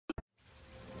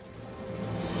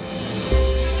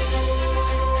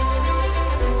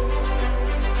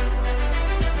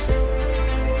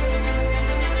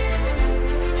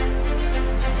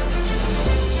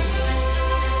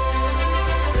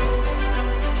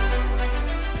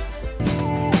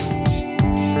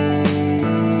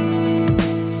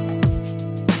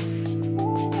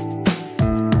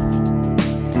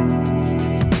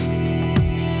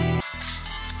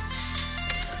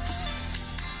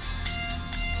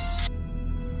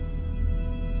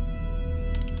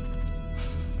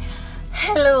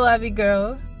Hello, Abby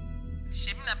girl.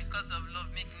 Shaming na because of love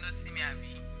make you no see me,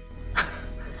 Abby.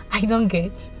 I don't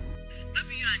get. No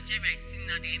be you and Jerry I see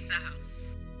now they enter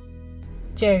house.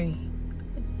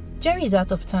 Jerry is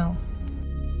out of town.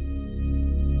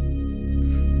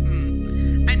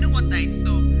 I know what I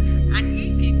saw. And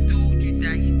if he told you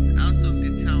that he's out of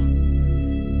the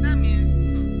town, that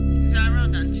means he's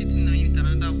around and cheating on you with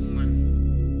another woman.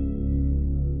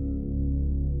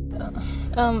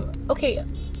 Okay,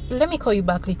 let me call you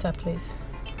back later, please.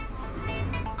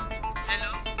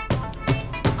 Hello?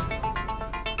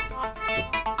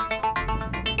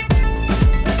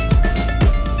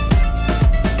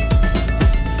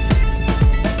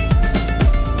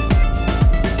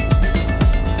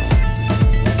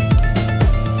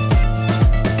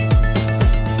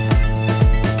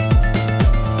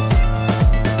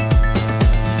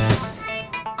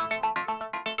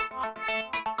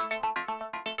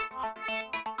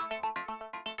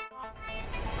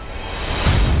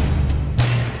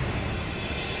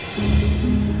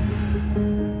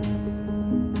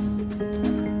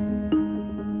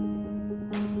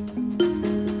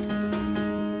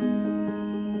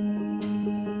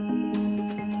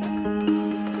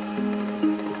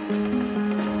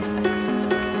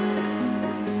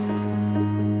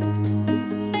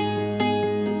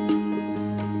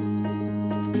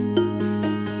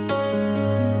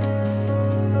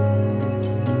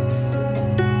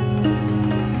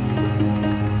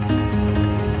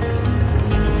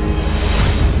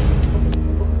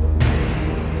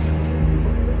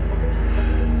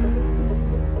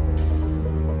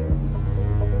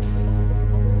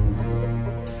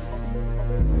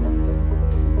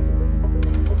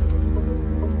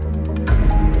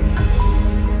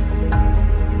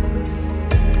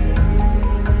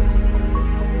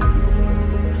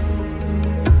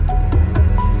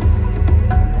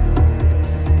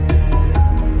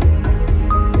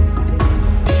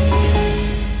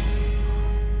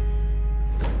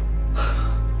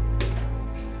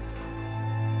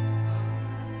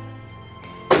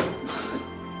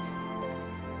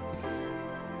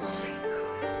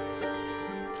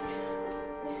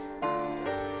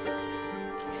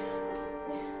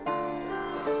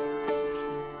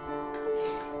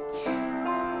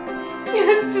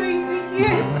 Yes, sweetie,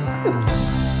 yes.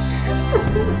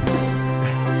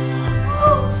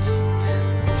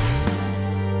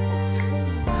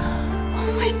 Oh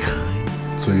my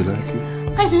God. So you like it?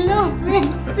 I love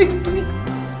it, baby.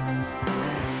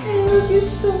 I love you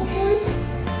so much.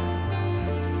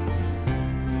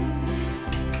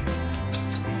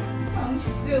 I'm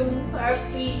so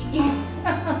happy.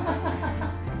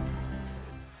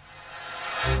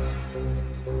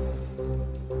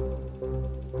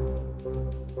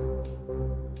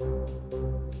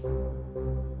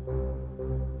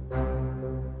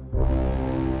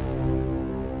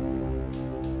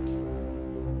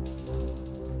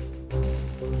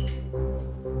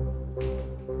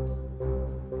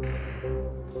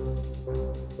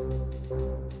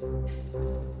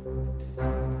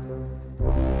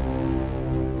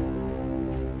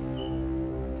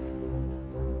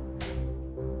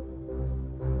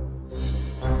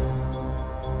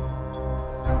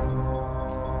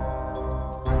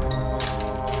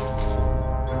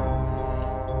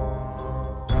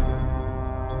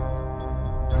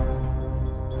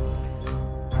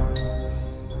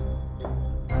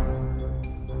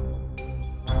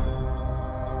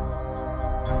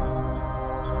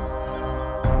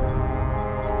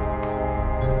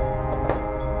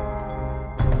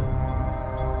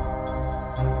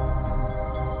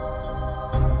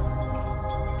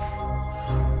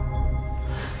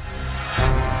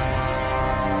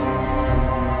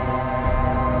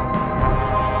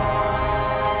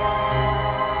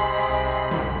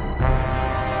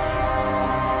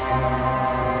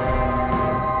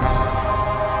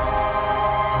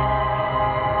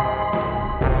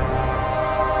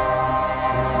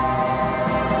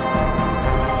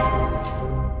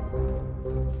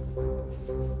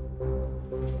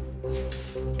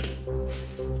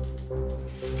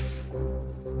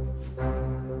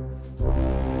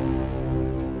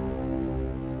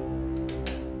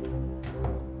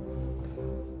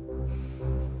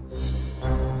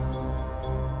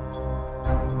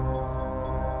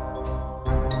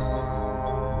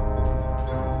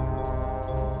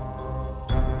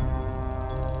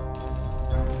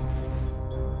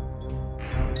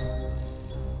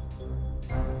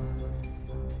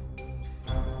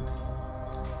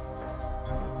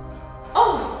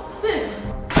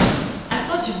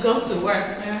 You've gone to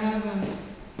work. I haven't.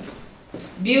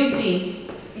 Beauty.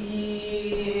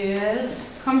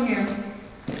 Yes. Come here.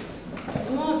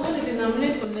 What is it? I'm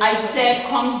late for lecture. I said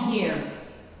come here.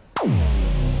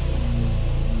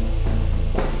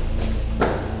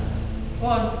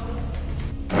 What?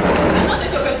 I not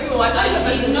take your perfume.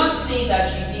 I did not say that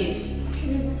you did.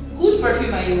 Whose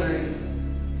perfume are you wearing?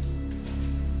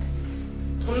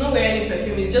 I'm not wearing any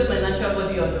perfume. It's just my natural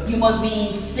body odor. You must be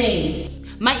insane.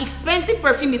 My expensive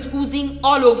perfume is oozing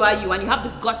all over you and you have the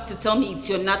guts to tell me it's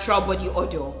your natural body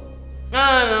odor.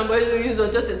 No, but you use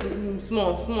just a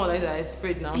small like that. It's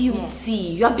sprayed now. You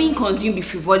see, you are being consumed with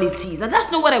frivolities and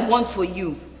that's not what I want for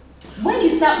you. When you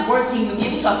start working, you'll be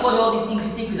able to afford all these things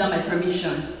you take without my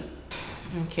permission.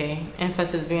 Okay,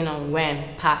 emphasis being on when,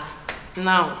 past,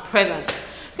 now, present.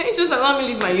 Can you just allow me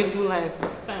live my youthful life?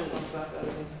 Time goes back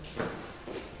already.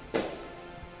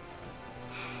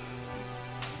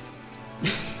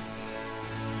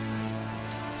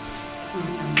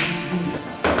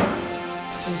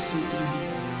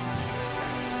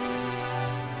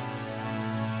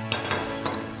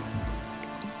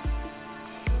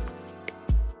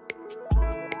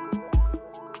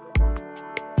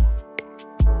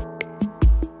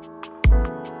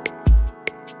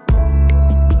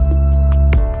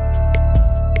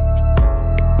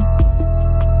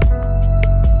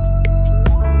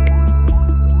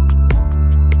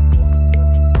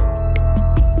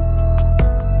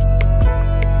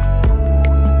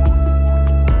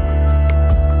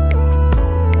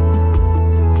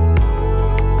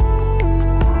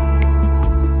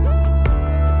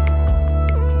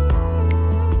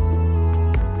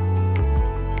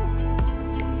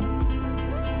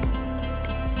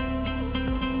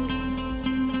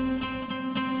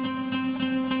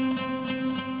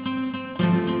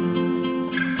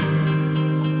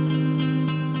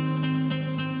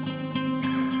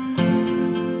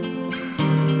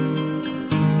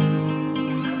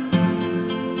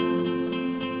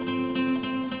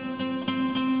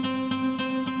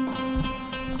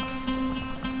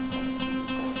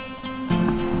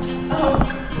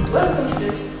 Welcome,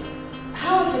 sis.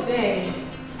 How was your day?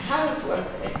 How was work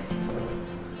today?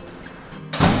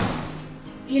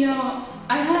 You know,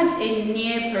 I had a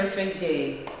near perfect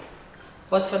day.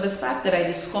 But for the fact that I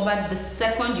discovered the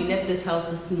second you left this house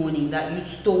this morning that you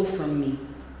stole from me.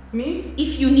 Me?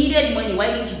 If you needed money, why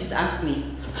didn't you just ask me?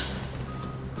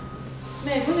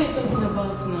 Meg, what are you talking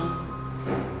about now?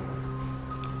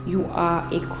 You are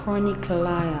a chronic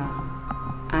liar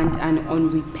and an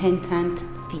unrepentant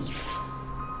thief.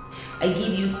 I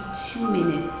give you 2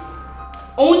 minutes.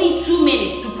 Only 2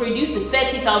 minutes to produce the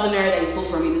 30,000 naira that you stole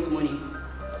from me this morning.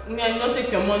 Me, I did not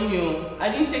take your money. I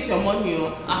didn't take your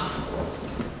money.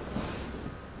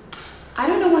 I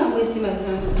don't know why I'm wasting my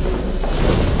time with you.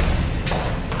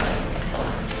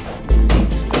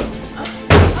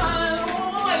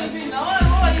 What are you doing now?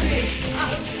 What are you doing?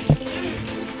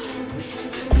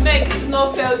 Meg, this is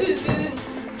not fair. This.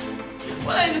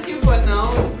 What are you looking for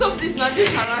now? Stop this now.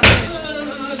 This harassment. No.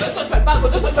 Don't touch my bag.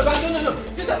 Don't touch my bag. No.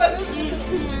 Sit my bag.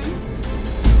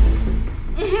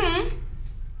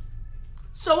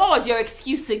 So what was your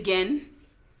excuse again?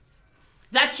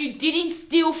 That you didn't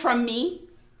steal from me?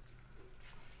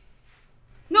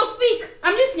 No, speak.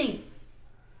 I'm listening.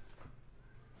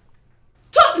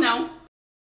 Talk now.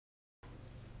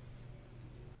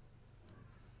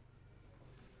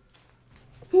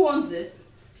 Who owns this?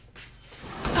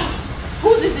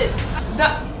 Whose is it?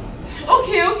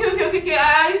 Okay.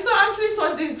 I actually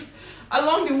saw this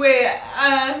along the way,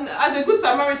 and as a good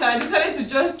Samaritan, I decided to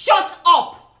just... Shut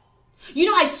up! You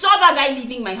know, I saw that guy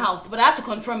leaving my house, but I had to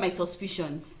confirm my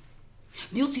suspicions.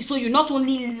 Beauty, so you not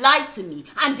only lie to me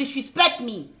and disrespect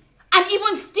me and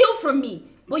even steal from me,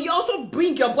 but you also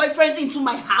bring your boyfriends into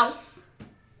my house?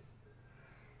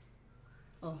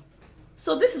 Oh,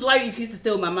 so this is why you refuse to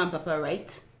stay with Mama and Papa,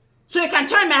 right? So you can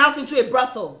turn my house into a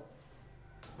brothel.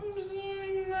 I'm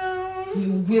sorry now.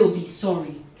 You will be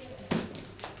sorry.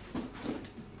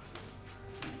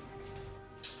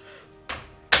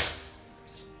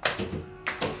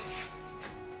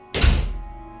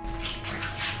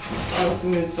 What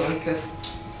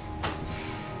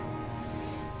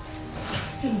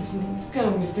kind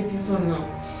of mistake this one now?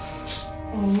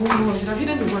 Oh no, I should have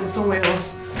hidden the money somewhere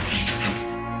else.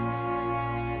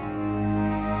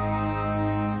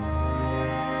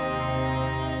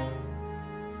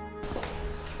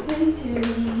 Hey,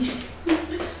 Jenny.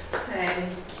 Hi.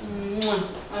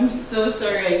 I'm so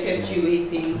sorry I kept you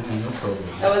waiting. No problem.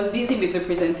 I was busy with the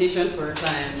presentation for a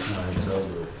client. No, it's all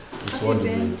good. It's Happy what you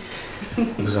event. do.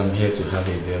 Because I'm here to have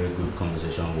a very good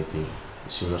conversation with you. A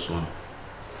serious one.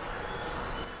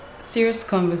 Serious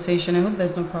conversation. I hope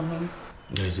there's no problem.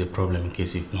 There is a problem in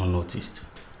case you've not noticed.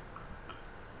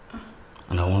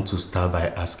 And I want to start by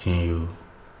asking you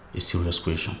a serious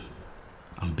question.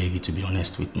 I'm begging you to be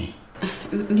honest with me.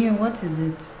 Leo, what is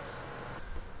it?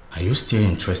 Are you still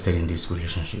interested in this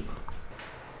relationship?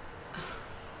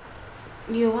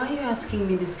 Leo, why are you asking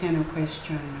me this kind of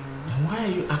question? Then why are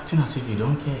you acting as if you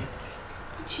don't care?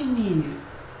 What do you mean?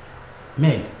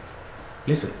 Meg,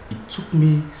 listen, it took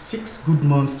me 6 good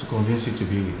months to convince you to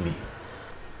be with me.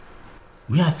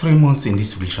 We are 3 months in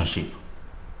this relationship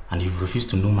and you've refused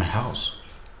to know my house.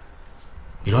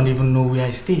 You don't even know where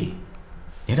I stay.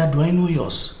 Neither do I know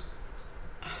yours.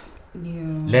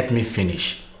 Leo. Let me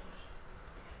finish.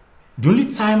 The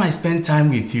only time I spend time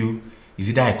with you is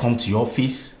either I come to your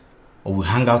office or we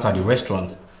hang out at the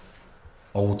restaurant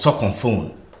or we'll talk on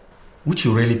phone, which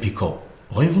you rarely pick up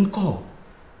or even call.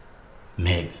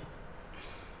 Meg,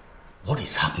 what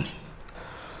is happening?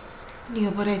 Leo,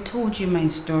 but I told you my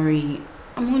story.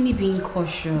 I'm only being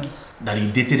cautious. That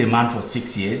you dated a man for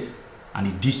 6 years and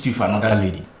he ditched you for another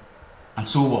lady. And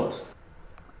so what?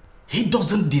 He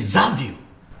doesn't deserve you.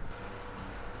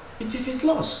 It is his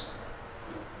loss.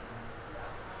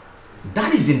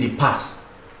 That is in the past.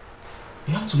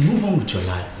 You have to move on with your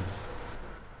life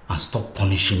and stop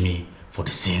punishing me for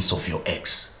the sins of your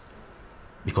ex.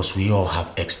 Because we all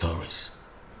have ex stories.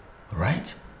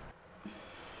 Right?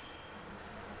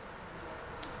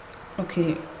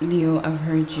 Okay, Leo, I've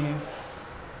heard you.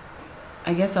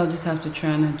 I guess I'll just have to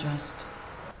try and adjust.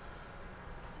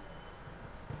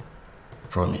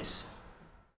 Promise.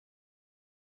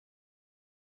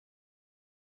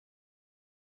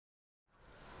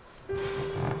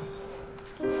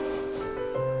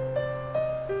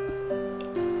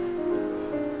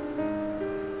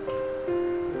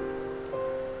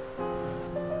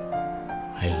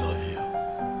 I love you.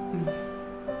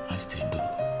 I still do.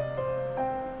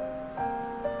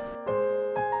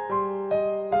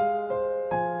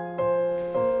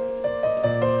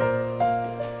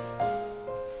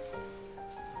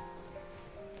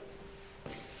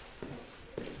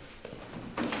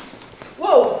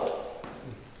 Whoa!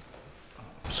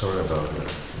 Sorry about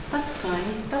that. That's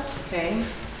fine. That's okay.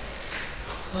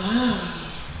 Wow.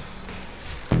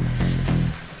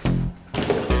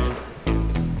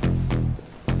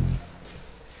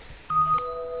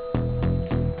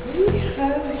 We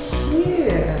have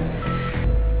here.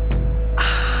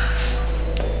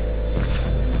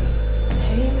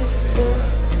 Hey, mister.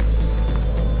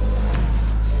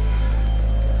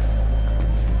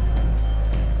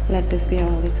 Let this be our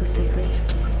little secret.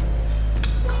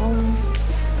 Come.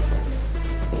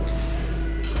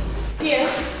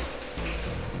 Yes.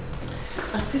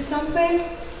 I see something,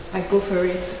 I go for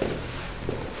it.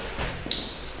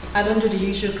 I don't do the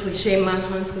usual cliche man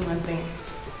hunt woman thing.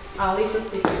 Our little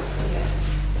secrets, yes.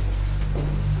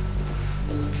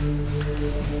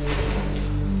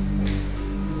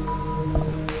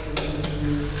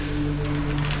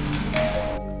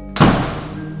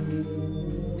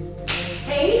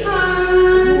 Hey,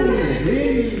 hon.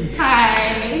 Hey.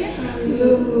 Hi.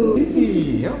 Hello.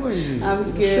 Hey, how are you?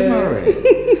 I'm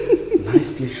good.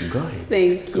 Nice place you got.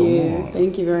 Thank Come you. on.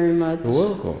 Thank you very much. You're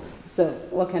welcome. So,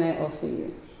 what can I offer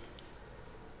you?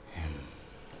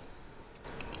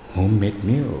 Homemade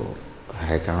meal.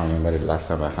 I can't remember the last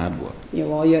time I had one. Yeah,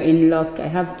 well, you're in luck. I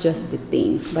have just the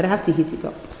thing, but I have to heat it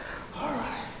up. All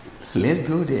right. Let's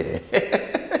go there.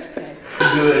 Let's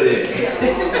go there.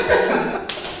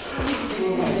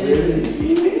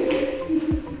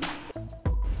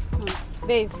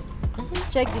 Babe,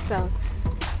 check this out.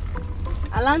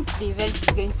 I learned the event is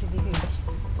going to be huge.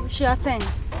 We should attend.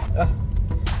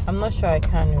 I'm not sure I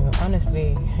can,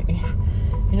 honestly.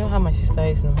 You know how my sister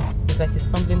is now. It's like a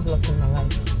stumbling block in my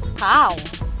life. How?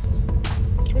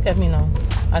 Look at me now.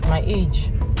 At my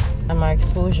age and my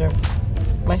exposure.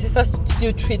 My sister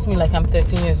still treats me like I'm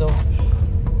 13 years old.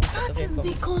 That is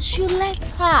because you let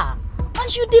her.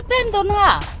 And you depend on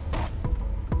her.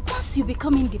 Once you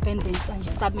become independent and you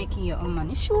start making your own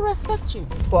money, she will respect you.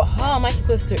 But how am I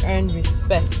supposed to earn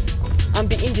respect and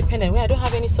be independent when I don't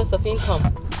have any source of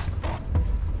income?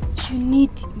 You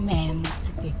need men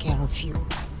to take care of you.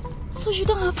 So you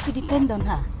don't have to depend on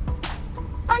her.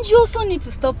 And you also need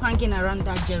to stop hanging around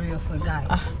that Jerry of a guy.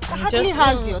 He hardly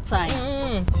has your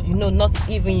time. You know, not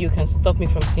even you can stop me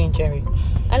from seeing Jerry.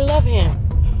 I love him.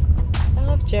 I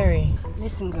love Jerry.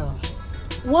 Listen, girl.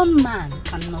 One man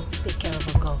cannot take care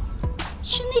of a girl.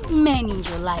 You need men in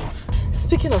your life.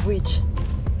 Speaking of which,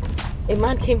 a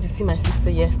man came to see my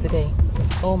sister yesterday.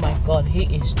 Oh my God, he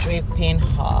is dripping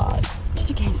hard. Did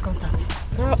you get his contact?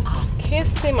 Girl, I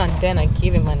kissed him and then I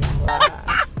gave him my number.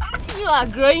 You are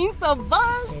growing so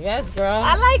fast. Yes, girl.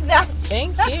 I like that.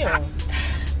 Thank you.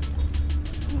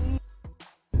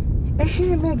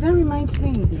 Hey, Meg, that reminds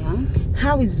me. Yeah?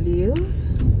 How is Leo?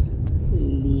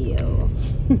 Leo.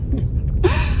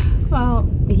 Well,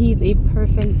 he's a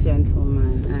perfect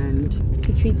gentleman and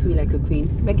he treats me like a queen.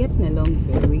 We're getting along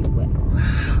very well.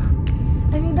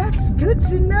 I mean, that's good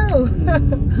to know.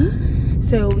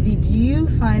 So, did you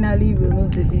finally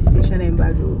remove the visitation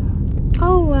embargo?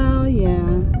 Oh, well, yeah.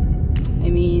 I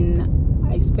mean,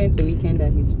 I spent the weekend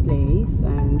at his place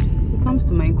and he comes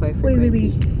to mine quite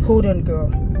frequently. Wait. Hold on, girl.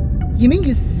 You mean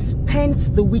you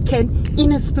spent the weekend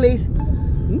in his place?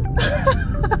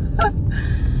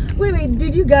 Wait,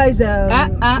 did you guys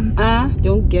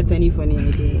Don't get any funny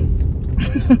ideas.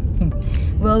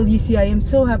 Well, you see, I am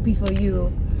so happy for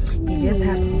you. You just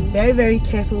have to be very, very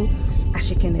careful, as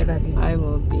you can never be. I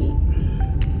will be.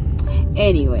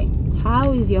 Anyway,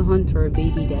 how is your hunt for a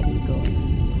baby daddy going?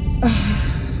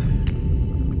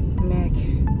 Meg,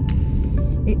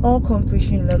 we all come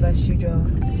preaching love as usual.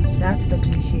 That's the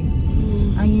cliche.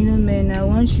 And you know, men, now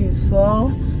once you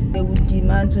fall, they would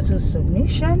demand total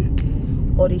submission,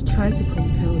 or they try to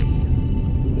compel you.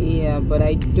 Yeah, but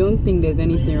I don't think there's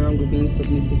anything wrong with being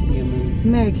submissive to your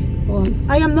man. Meg, What?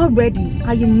 I am not ready.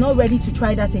 I am not ready to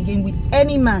try that again with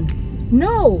any man.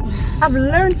 No, I've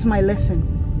learned my lesson.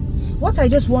 What I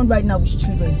just want right now is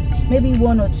children. Maybe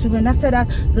 1 or 2, and after that,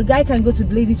 the guy can go to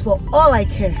blazes for all I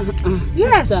care.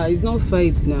 Yes! Sister, it's not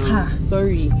fights now. Ha.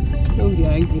 Sorry. Don't be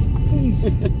angry.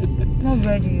 Please. Not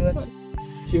ready yet.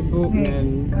 You're broke,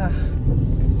 man.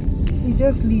 You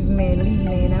just leave me.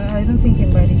 I don't think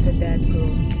I'm ready for that,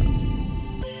 girl.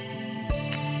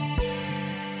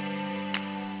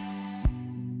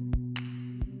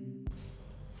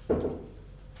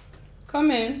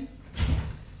 Come in.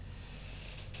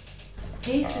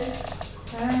 Hey, sis.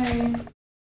 Hi.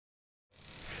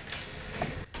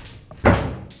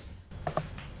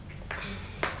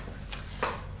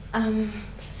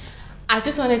 I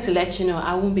just wanted to let you know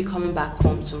I won't be coming back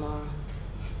home tomorrow.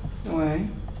 Why?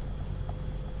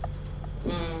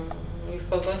 You've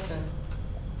forgotten.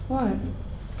 What?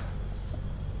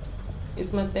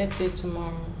 It's my birthday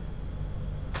tomorrow.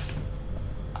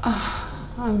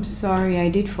 I'm sorry, I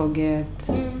did forget.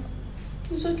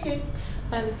 It's okay.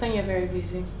 I understand you're very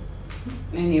busy.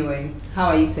 Anyway, how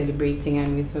are you celebrating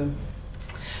and with who?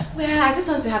 Well, I just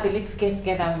want to have a little get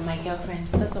together with my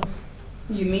girlfriends. That's all.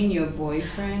 You mean your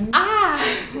boyfriend?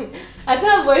 I don't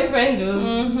have a boyfriend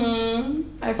though.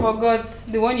 I forgot.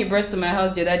 The one you brought to my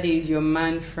house the other day is your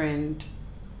man friend.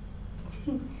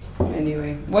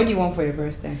 Anyway, what do you want for your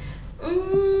birthday?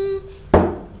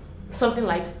 Something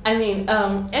like, anything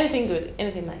good,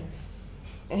 anything nice.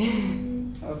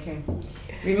 Okay.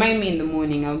 Remind me in the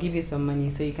morning. I'll give you some money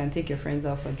so you can take your friends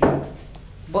out for drinks.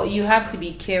 But you have to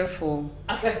be careful.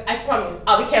 Of course, I promise.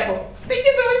 I'll be careful. Thank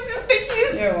you so much, sis. Thank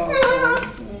you. You're welcome.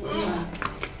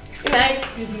 Good night.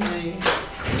 Good night.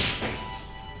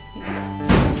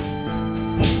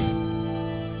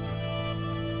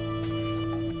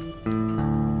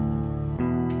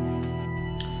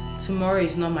 Tomorrow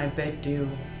is not my birthday.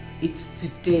 It's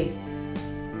today.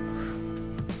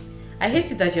 I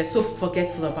hate it that you're so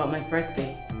forgetful about my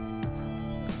birthday.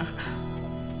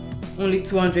 Only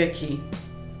 200k.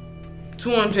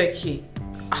 200k.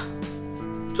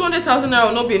 200,000 naira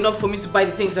will not be enough for me to buy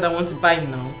the things that I want to buy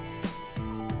now.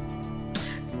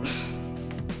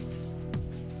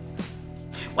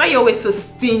 Why are you always so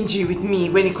stingy with me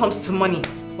when it comes to money?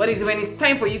 What is it when it's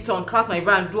time for you to unclasp my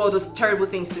bra and do all those terrible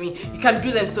things to me? You can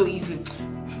do them so easily.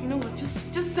 You know what?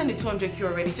 Just send the 200k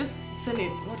already. Just send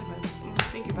it. Whatever.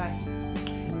 Thank you. Bye.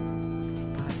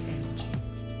 Bad energy.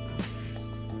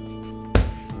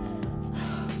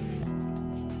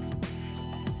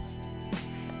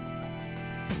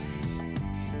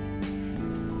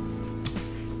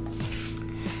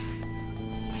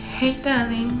 Hey,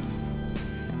 darling.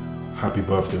 Happy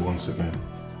birthday once again.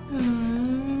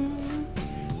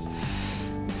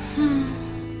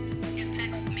 Your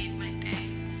text made my day.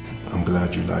 I'm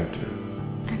glad you liked it.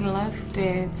 I loved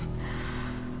it.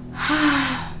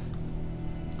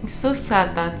 It's so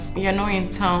sad that you're not in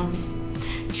town.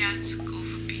 You had to go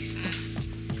for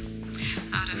business.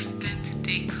 I would have spent the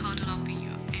day cuddled up in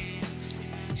your arms,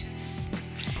 just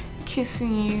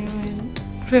kissing you and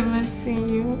romancing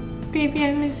you. Baby,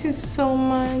 I miss you so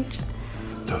much.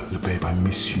 Look, babe, I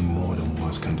miss you more than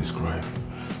words can describe.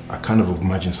 I kind of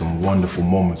imagine some wonderful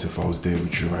moments if I was there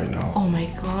with you right now. Oh my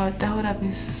god, that would have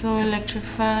been so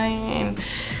electrifying.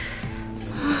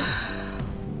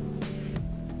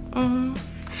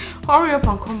 Hurry up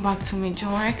and come back to me,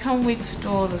 Joe. I can't wait to do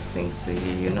all those things to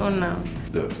you, you know now.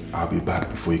 Look, I'll be back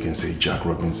before you can say Jack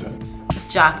Robinson.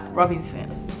 Jack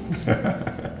Robinson.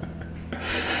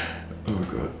 Oh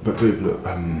god. But babe, look,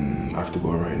 I have to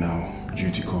go right now.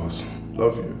 Duty calls.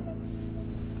 Love you.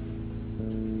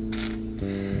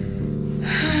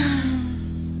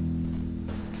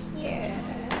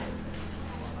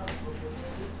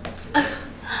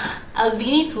 I was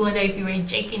beginning to wonder if you were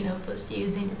checking up or still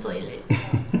using the toilet.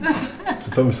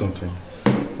 So tell me something.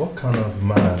 What kind of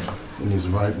man in his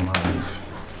right mind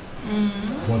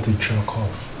want to jerk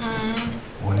off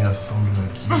when he has someone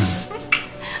like you?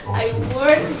 I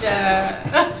wonder.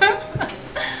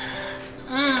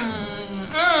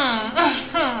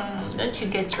 Don't you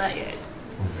get tired?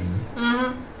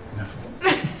 Never.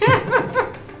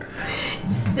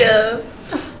 Still.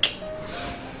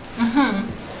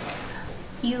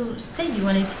 You said you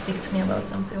wanted to speak to me about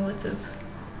something. What's up?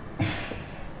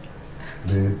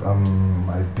 Babe,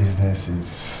 my business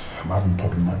is... I'm having a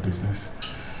problem in my business.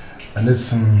 And there's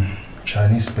some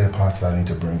Chinese spare parts that I need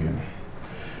to bring in.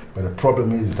 But the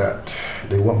problem is that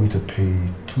they want me to pay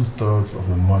 2/3 of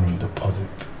the money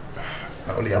deposit.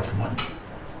 I only have money.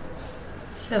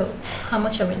 So, how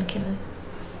much are we looking at?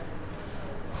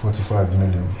 45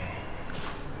 million.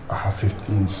 I have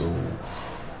 15, so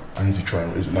I need to try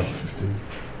and raise another 15.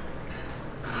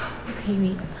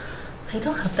 Baby, I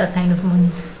don't have that kind of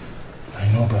money. I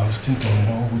know, but I was thinking,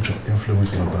 with your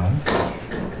influence in the bank,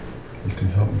 you can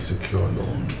help me secure a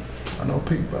loan, and I'll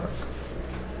pay it back.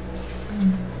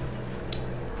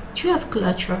 Do you have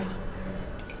collateral?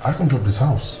 I can drop this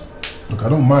house. Look, I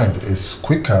don't mind. It's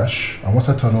quick cash, and once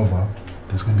I turn over,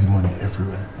 there's going to be money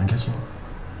everywhere. And guess what?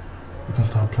 We can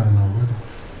start planning our wedding.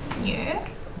 Yeah.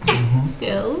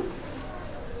 So?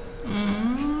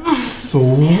 So?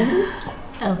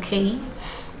 Okay.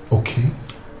 Okay.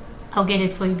 I'll get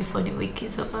it for you before the week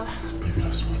is over. Baby,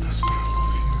 that's what I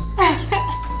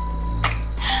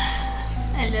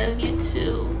I love you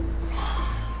too.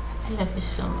 I love you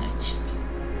so much.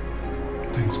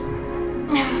 Thanks, babe.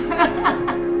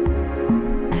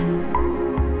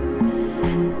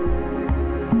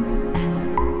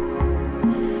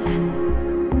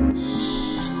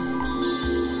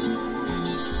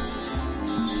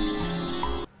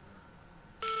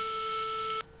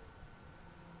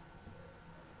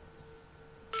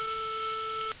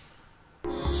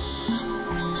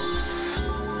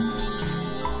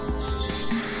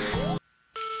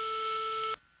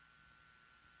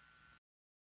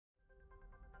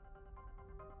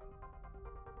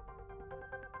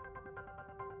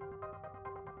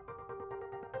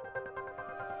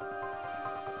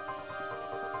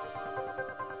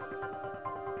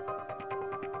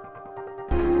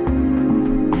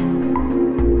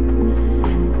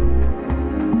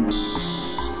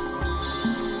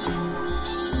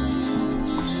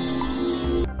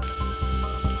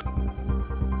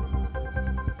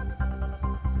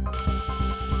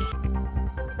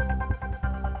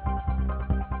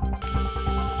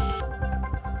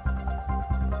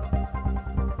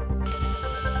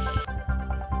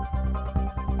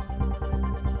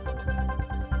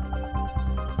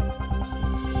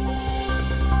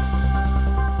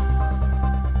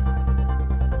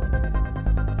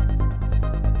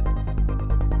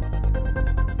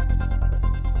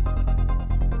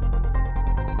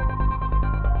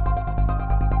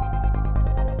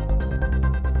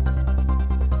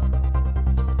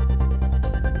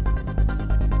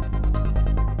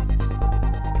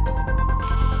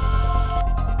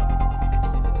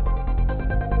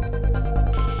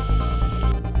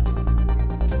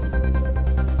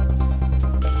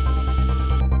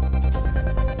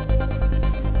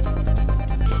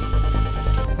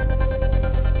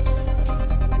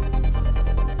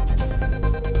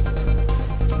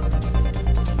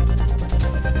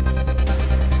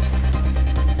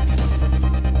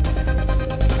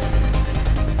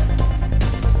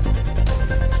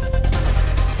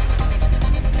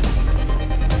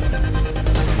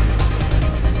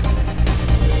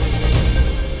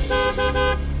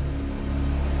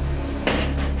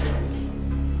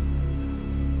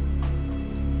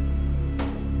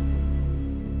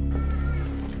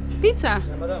 Peter,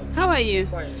 Madam. How are you?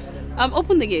 Fine.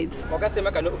 Open the gate. Oga said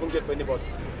I cannot open gate for anybody.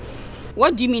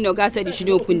 What do you mean Oga said you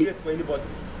shouldn't open it? For anybody.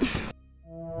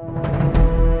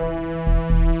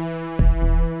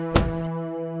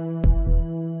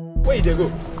 Where did they go?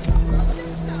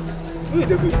 Where did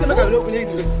they go? You said I cannot open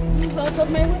it. Move out of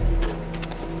my way.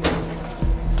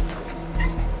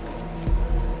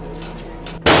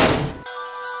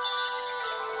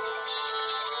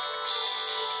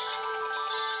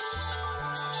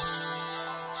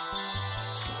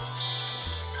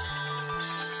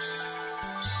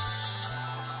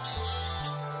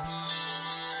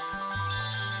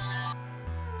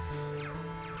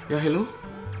 Yeah, hello?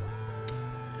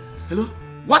 Hello?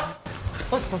 What?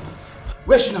 What's the problem?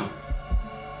 Where's she now?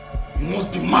 You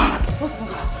must be mad.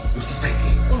 Your sister is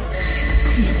here.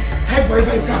 Hide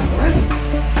wherever you can, alright?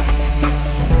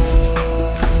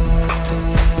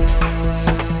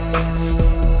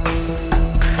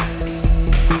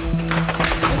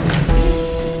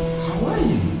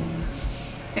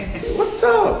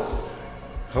 up?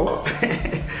 How?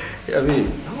 Yeah,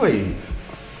 babe, how are you?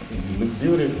 You look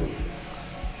beautiful.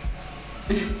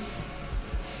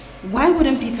 Why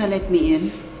wouldn't Peter let me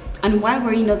in? And why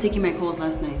were you not taking my calls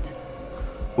last night?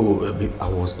 Oh, babe, I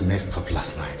was messed up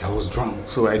last night. I was drunk,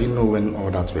 so I didn't know when all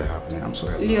that were happening. I'm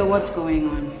sorry. Leo, what's going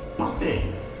on?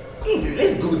 Nothing. Come on, babe,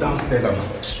 let's go downstairs and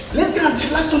let's go and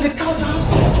chillax on the couch and have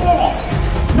some fun.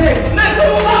 Meg, go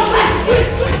down,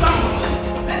 wait down.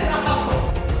 Let's have some.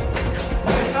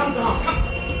 Meg, calm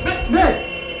down. Meg.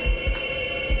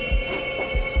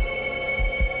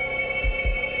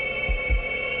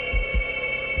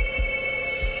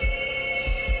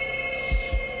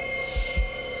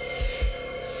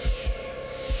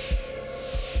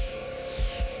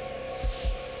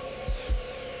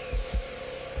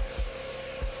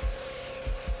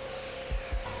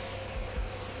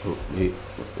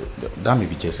 That may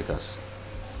be Jessica's.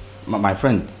 My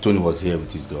friend Tony was here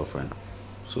with his girlfriend,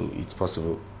 so it's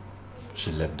possible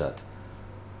she left that.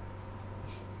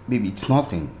 Baby, it's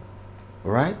nothing,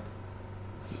 right?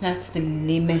 That's the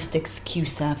lamest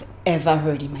excuse I've ever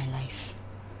heard in my life.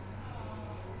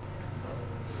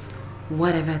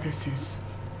 Whatever this is,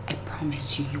 I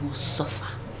promise you, you will suffer.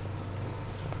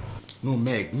 No,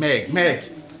 Meg.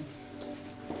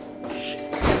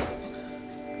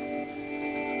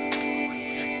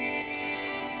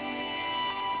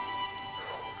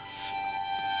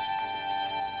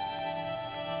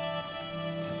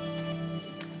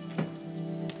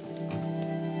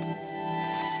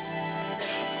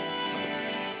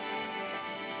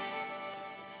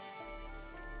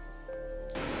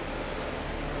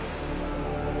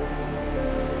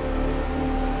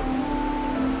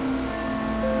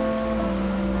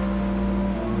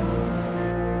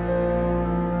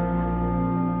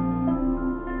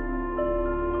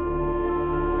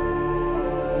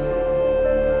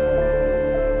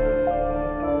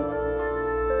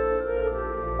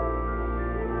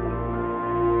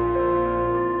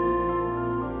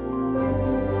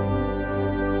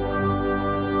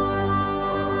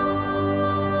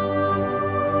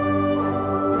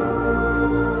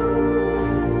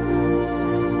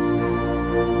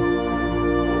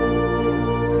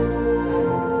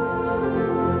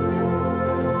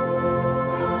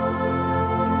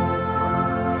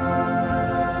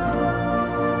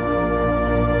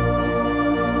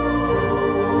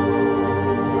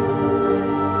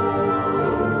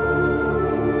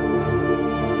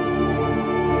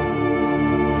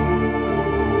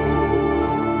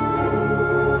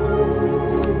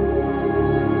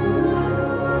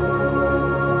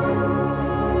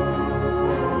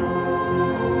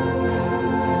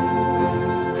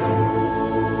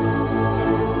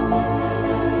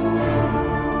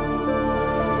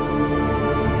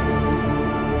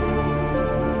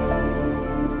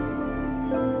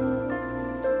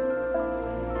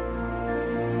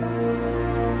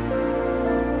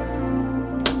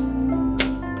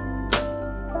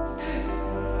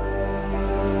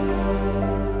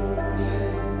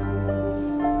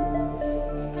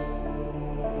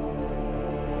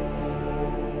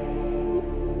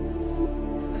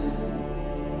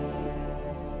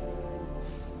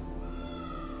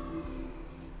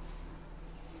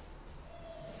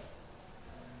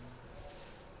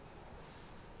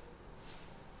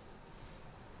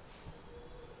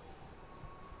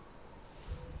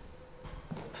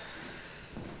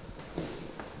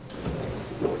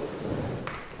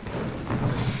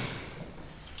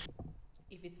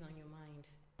 On your mind,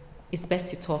 it's best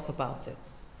to talk about it.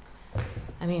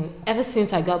 I mean, ever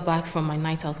since I got back from my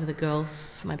night out with the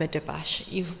girls, my birthday bash,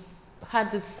 you've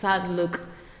had this sad look,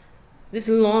 this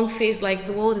long face like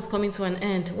the world is coming to an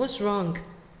end. What's wrong?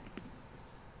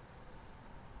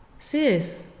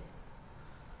 Sis,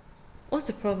 what's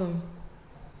the problem?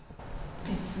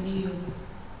 It's Leo.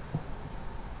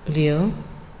 Leo?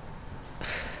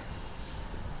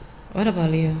 What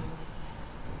about Leo?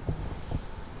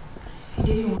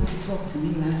 He didn't want to talk to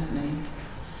me last night.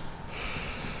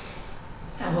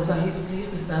 I was at his place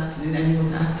this afternoon and he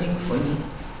was acting funny.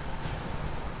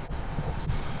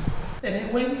 Then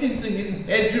I went into his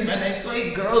bedroom and I saw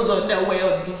a girl's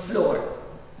underwear on the floor.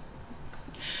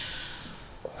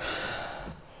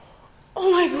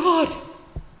 Oh my God!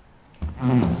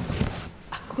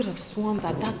 I could have sworn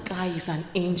that guy is an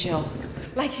angel.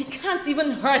 Like he can't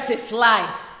even hurt a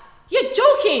fly. You're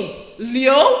joking,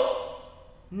 Leo?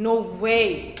 No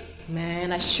way.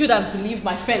 Man, I should have believed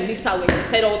my friend Lisa when she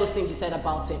said all those things she said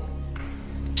about him.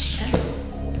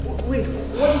 Wait,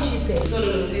 what did she say?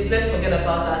 No, sis, let's forget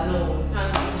about that. No,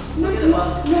 forget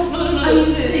about it. No, I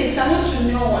insist. I want to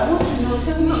know.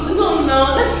 Tell me.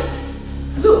 No, let's...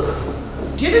 Look,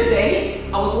 the other day,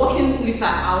 I was walking Lisa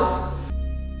out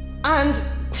And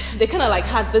they kind of like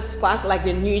had this spark, like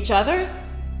they knew each other.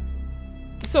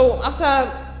 So after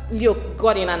Leo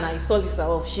got in and I saw Lisa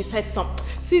off, she said something.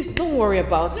 Sis, don't worry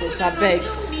about it, I beg.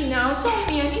 Tell me now, tell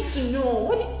me, I need to know.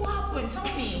 What happened? Tell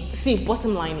me. See,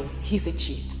 bottom line is, he's a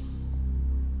cheat.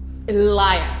 A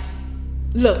liar.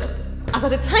 Look, as at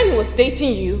the time he was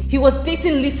dating you, he was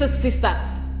dating Lisa's sister.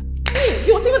 I mean,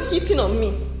 he was even hitting on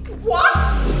me. What?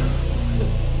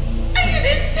 And you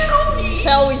didn't tell me?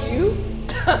 Tell you?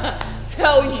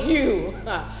 Tell you?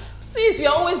 Sis, we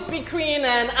are always bickering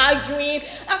and arguing.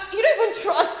 You don't even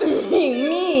trust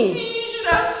me. You should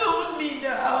have told me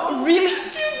now. Really?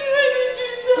 Why did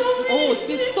you tell me? Oh,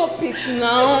 sis, stop it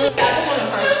now. I don't want to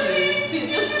hurt you.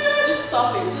 Sis, just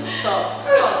stop it. Just stop.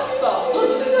 Stop. Don't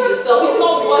do this to yourself. He's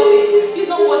not worth it. He's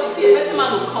not worth it. See, a better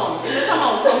man will come. A better man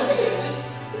will come for you.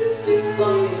 Just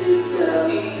stop it. It's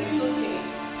okay. It's okay.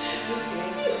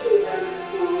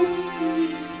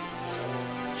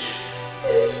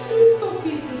 Stop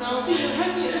it now. See, you're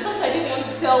hurting yourself. That's why I didn't want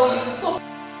to tell you. Stop.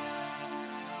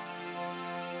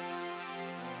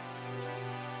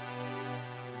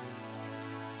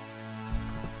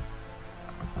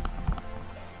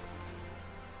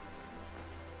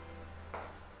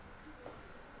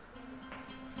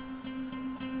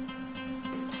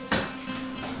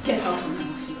 Get out of my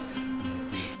office.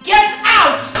 Get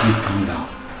out! Please calm down.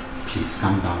 Please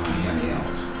calm down and hear me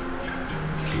out.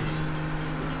 Please.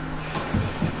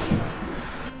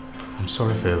 I'm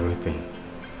sorry for everything.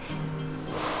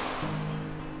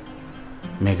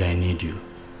 Meg, I need you.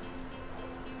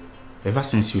 Ever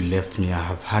since you left me, I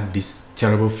have had this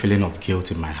terrible feeling of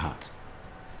guilt in my heart.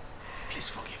 Please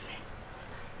forgive me.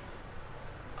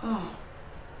 Oh.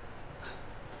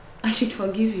 I should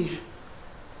forgive you.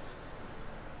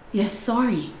 Yes,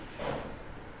 sorry.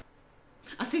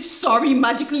 As if sorry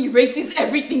magically erases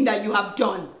everything that you have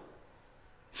done.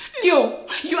 Leo,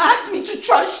 you asked me to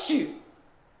trust you.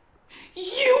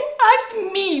 You asked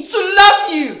me to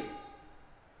love you.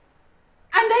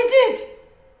 And I did.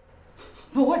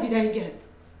 But what did I get?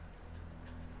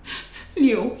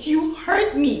 Leo, you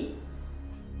hurt me.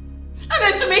 And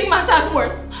then to make matters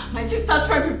worse, my sister's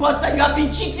friend reports that you have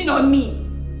been cheating on me.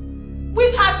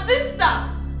 With her sister.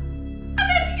 And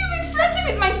then you've been flirting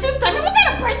with my sister. I mean, what kind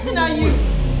of person are you?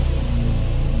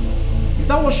 Is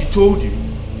that what she told you?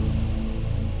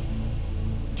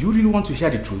 Do you really want to hear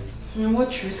the truth? And what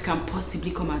truth can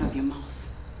possibly come out of your mouth?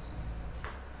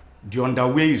 The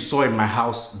underwear you saw in my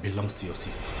house belongs to your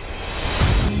sister.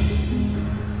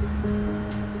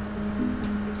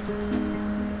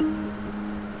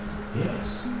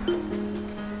 Yes.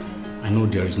 I know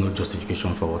there is no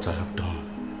justification for what I have done.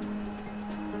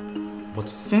 But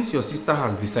since your sister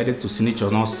has decided to snitch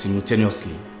on us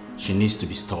simultaneously, she needs to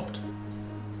be stopped.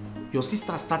 Your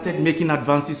sister started making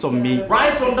advances on me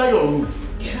right under your roof.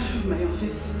 Get out of my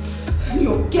office.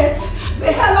 You get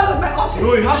the hell out of my office.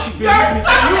 No, you have to be with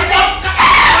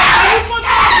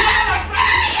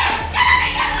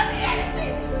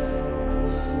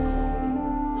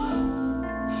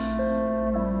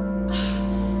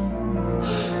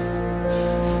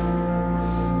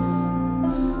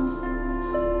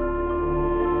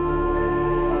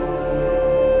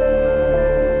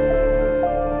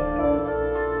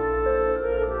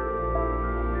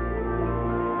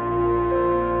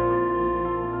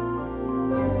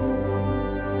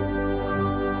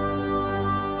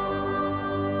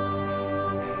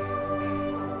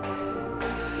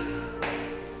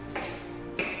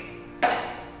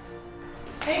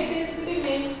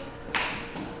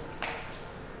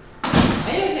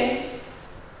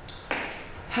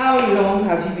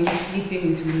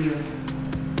Leo.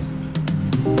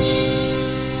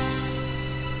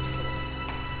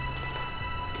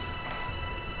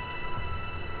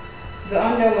 The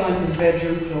underwear on his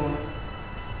bedroom floor.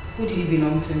 Who did he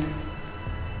belong to?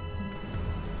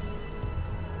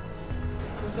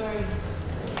 I'm sorry.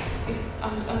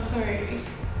 I'm sorry.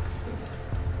 It's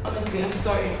honestly, I'm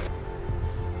sorry.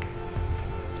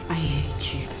 I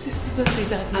hate you. Sis, please don't say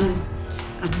that. And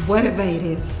whatever it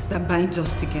is that binds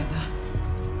us together,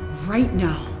 right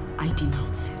now, I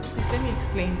denounce it. Please let me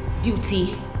explain.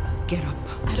 Beauty, get up.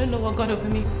 I don't know what got over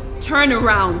me. Turn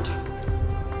around.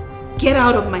 Get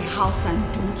out of my house and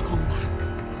don't come back.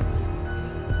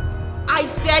 I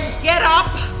said get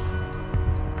up.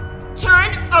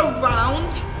 Turn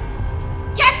around.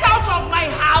 Get out of my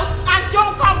house and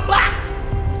don't come back.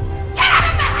 Get out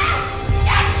of my house.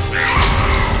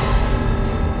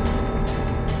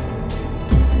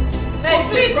 Hey,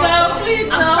 please now, please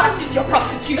now. Practice your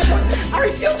prostitution. I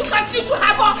refuse to continue to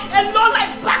have a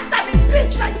low-life backstabbing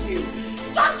bitch like you.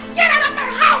 Just get out of my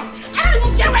house. I don't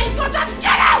even care where you go. Just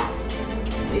get out.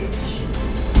 Bitch.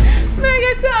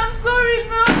 I say I'm sorry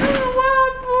now?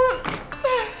 What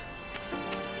happened?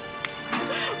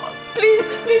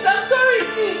 Please, I'm sorry,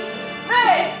 please.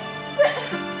 Meg!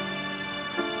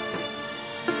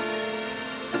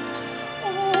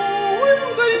 Oh, what have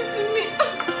you done to me?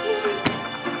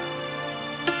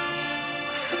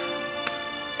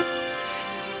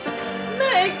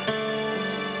 Meg,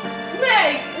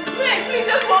 please,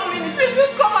 just 1 minute. Please,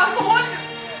 just come out for one.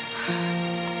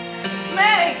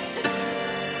 Meg!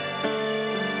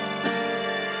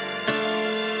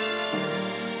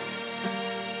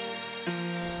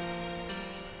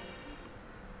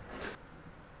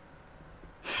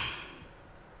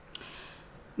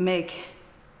 Meg,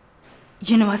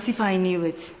 you know, as if I knew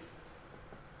it.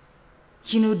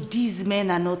 You know, these men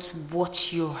are not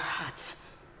worth your heart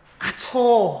at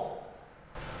all.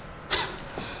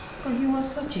 But you were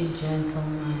such a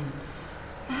gentleman.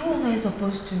 How was I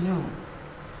supposed to know?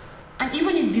 And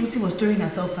even if Beauty was throwing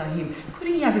herself at him,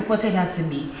 couldn't he have reported her to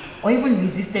me? Or even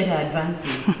resisted her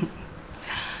advances?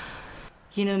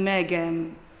 You know, Meg,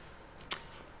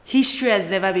 history has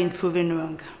never been proven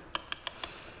wrong.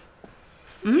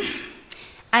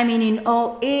 I mean, in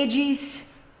all ages,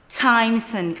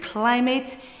 times, and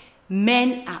climate,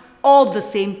 men are all the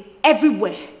same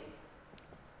everywhere.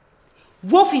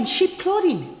 Wolf in sheep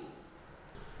clothing.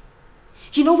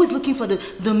 You're always looking for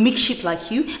the mixed sheep like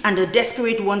you and the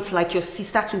desperate ones like your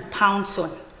sister to pounce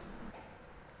on.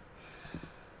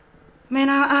 Man,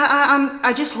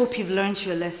 I just hope you've learned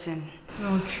your lesson.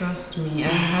 Oh, trust me, I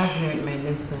have learned my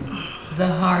lesson. The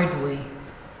hard way.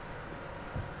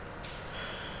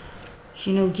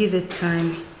 You know, give it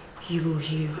time, you will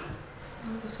heal.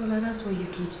 Oh, Sola, that's what you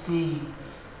keep saying.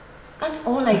 That's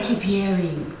all I keep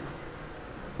hearing.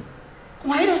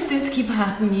 Why does this keep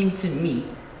happening to me?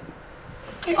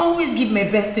 I always give my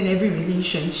best in every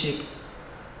relationship.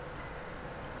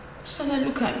 Sola,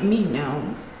 look at me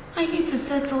now. I need to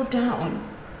settle down.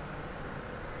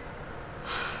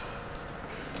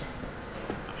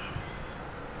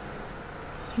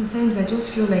 Sometimes I just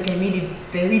feel like I made a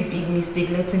very big mistake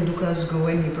letting Lucas go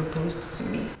when he proposed to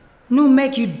me. No,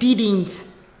 Meg, you didn't.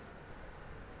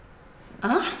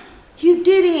 Huh? You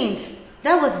didn't.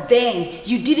 That was then.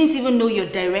 You didn't even know your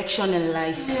direction in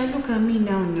life. Yeah, look at me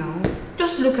now.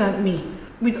 Just look at me.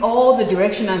 With all the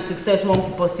direction and success one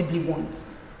could possibly want.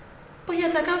 But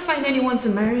yet I can't find anyone to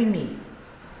marry me.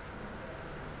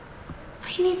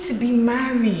 I need to be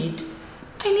married.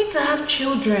 I need to have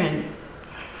children.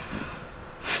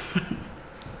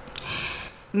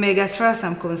 Meg, as far as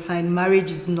I'm concerned, marriage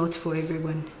is not for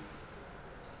everyone.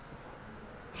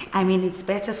 I mean, it's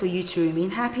better for you to remain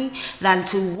happy than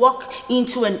to walk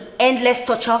into an endless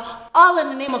torture all in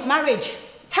the name of marriage.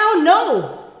 Hell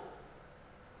no!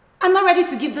 I'm not ready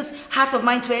to give this heart of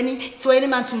mine to any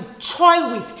man to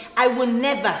toy with. I will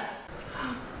never.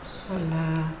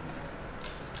 Sola,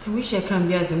 I wish I can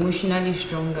be as emotionally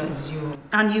strong as you.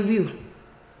 And you will.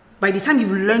 By the time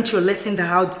you've learned your lesson the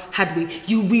hard way,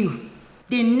 you will.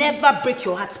 They never break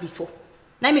your heart before.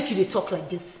 Now make you they talk like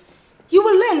this. You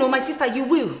will learn, oh my sister, you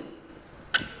will.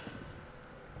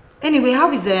 Anyway,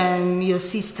 how is your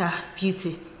sister,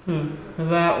 Beauty?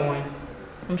 That one.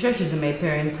 I'm sure she's in my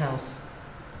parents' house.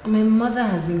 And my mother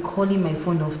has been calling my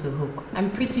phone off the hook. I'm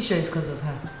pretty sure it's because of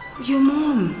her. Your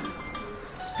mom?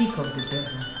 Speak of the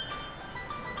devil.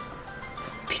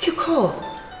 Pick your call.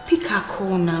 Pick her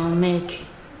call now, Meg.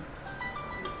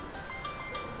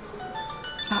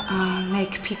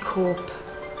 Meg, pick up.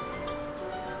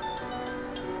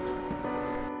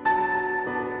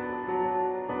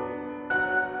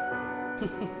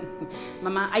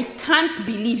 Mama, I can't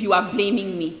believe you are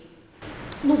blaming me.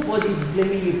 Nobody's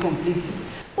blaming you completely.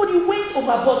 But you went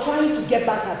overboard trying to get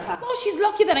back at her. Well, she's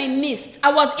lucky that I missed.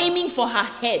 I was aiming for her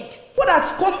head. What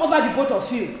has come over the both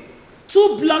of you?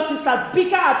 Two blood sisters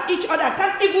bicker at each other,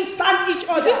 can't even stand each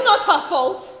other. Is it not her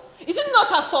fault? Is it not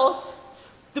her fault?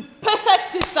 The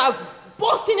perfect sister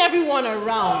bossing everyone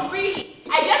around. Oh, really?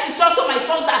 I guess it's also my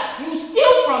fault that you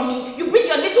steal from me, you bring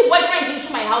your little boyfriends into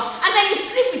my house, and then you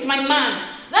sleep with my man.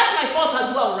 That's my fault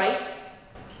as well, right?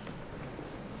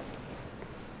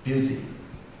 Beauty,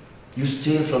 you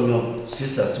steal from your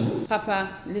sister too? Papa,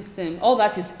 listen, all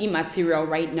that is immaterial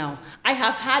right now. I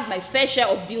have had my fair share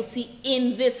of Beauty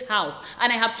in this house,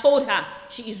 and I have told her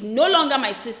she is no longer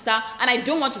my sister, and I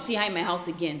don't want to see her in my house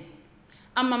again.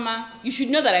 And Mama, you should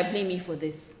know that I blame you for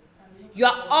this. You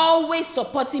are always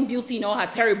supporting Beauty in all her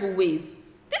terrible ways.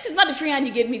 This is not the free hand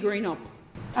you gave me growing up.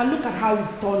 And look at how it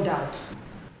turned out.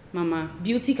 Mama,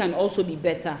 Beauty can also be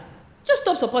better. Just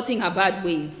stop supporting her bad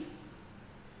ways.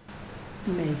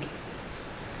 Meg,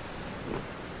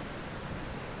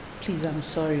 please, I'm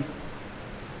sorry.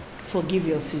 Forgive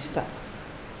your sister.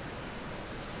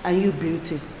 And you,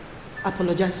 Beauty,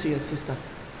 apologize to your sister.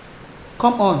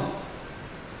 Come on.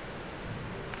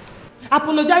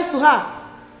 Apologize to her.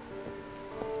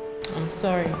 I'm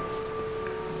sorry.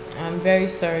 I'm very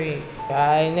sorry.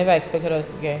 I never expected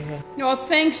us to get here. No,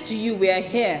 thanks to you, we are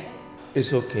here.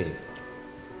 It's okay.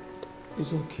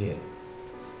 It's okay.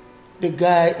 The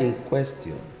guy in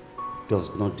question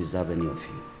does not deserve any of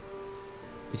you.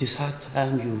 It is hard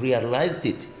time you realized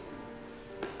it.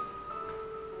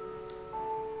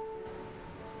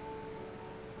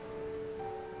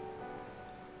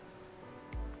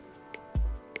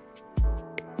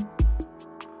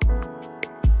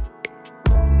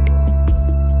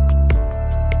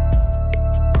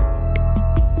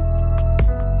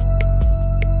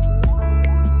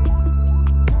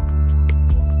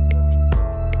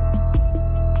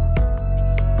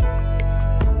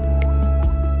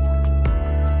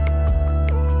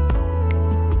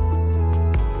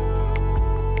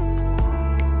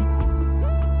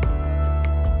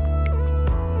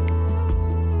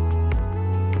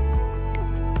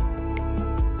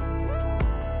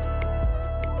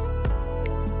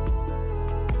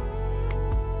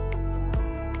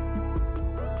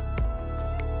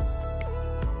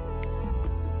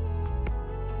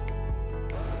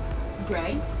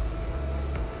 Greg?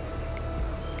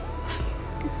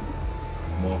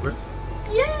 Margaret?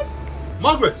 Yes!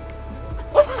 Margaret!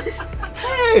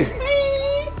 Hey!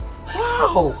 Hey!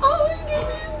 Wow! Oh my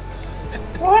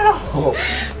goodness! Wow!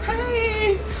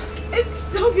 Hi! It's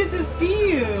so good to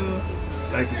see you!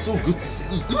 Like, it's so good to see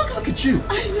you. Look at you!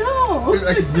 I know!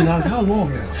 Like, it's been like how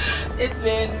long now? It's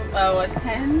been, what,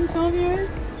 10, 12 years?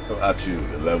 Oh, actually,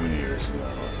 11 years.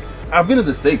 I've been in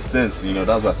the States since,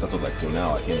 that's why I settled like till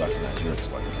now. I came back to Nigeria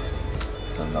to like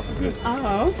settle out for good.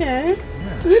 Oh, okay.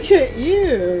 Yeah. Look at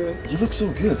you. You look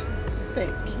so good.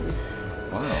 Thank you.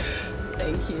 Wow.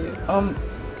 Thank you.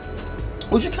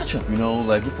 Would you catch up?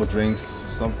 Like go for drinks,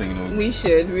 something, We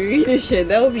should. We really should.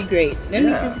 That would be great. Let me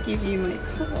just give you my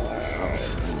card.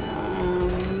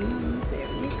 There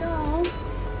you go.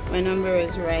 My number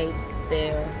is right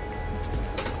there.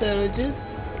 So just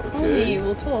call me.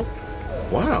 We'll talk.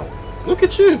 Wow. Look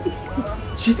at you.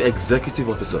 Chief Executive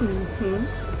Officer.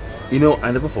 Mm-hmm.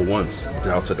 I never for once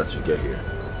doubted that you'd get here.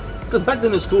 Because back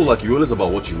then in school, like, you realized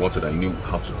about what you wanted and you knew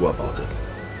how to go about it.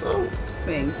 So...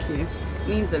 Thank you.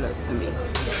 Means a lot to me.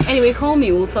 Anyway, call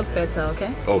me. We'll talk better,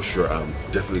 okay? Oh, sure. I'm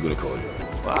definitely going to call you.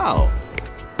 Wow.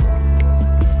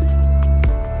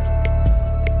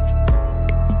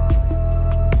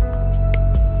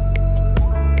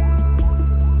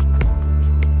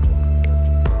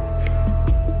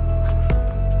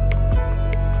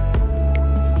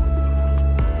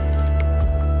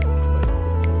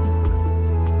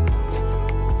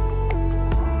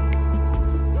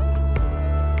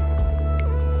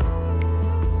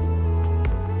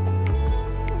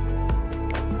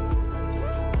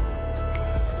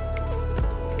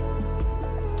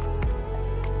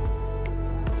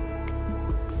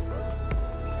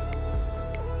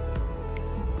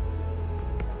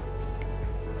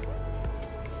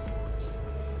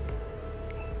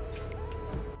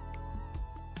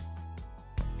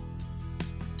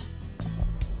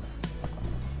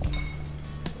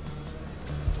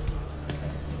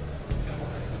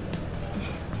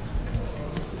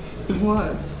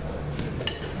 What?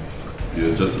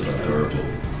 You're just as adorable,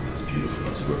 as beautiful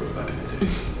as you were back in the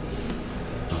day.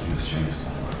 Nothing has changed.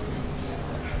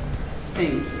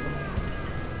 Thank you.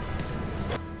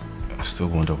 I still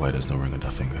wonder why there's no ring on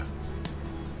that finger.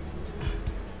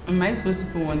 Am I supposed to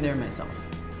put one there myself?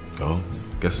 Oh,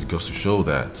 guess it goes to show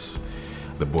that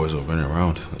the boys are running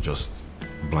around are just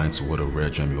blind to what a rare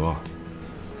gem you are.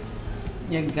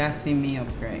 You're gassing me up,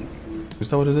 Greg. Is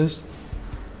that what it is?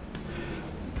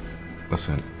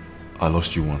 Listen, I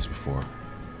lost you once before.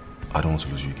 I don't want to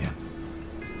lose you again.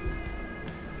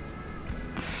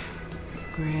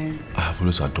 Greg. I have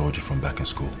always adored you from back in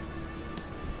school.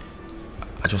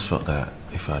 I just felt that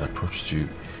if I had approached you...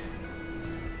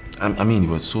 I mean, you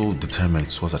were so determined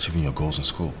towards achieving your goals in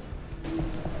school.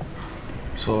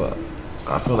 So,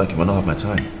 I felt like you might not have my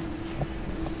time.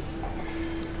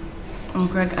 Oh,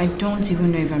 Greg, I don't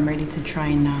even know if I'm ready to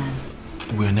try now.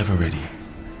 We're never ready.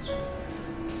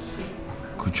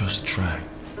 Could just try.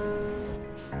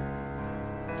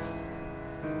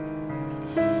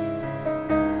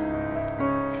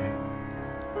 Okay.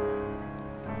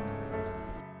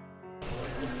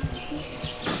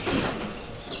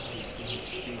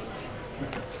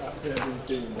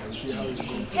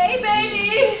 Hey,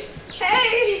 baby!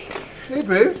 Hey! Hey,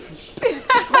 babe.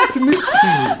 Glad to meet you.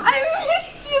 I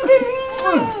missed you,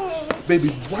 baby! Baby,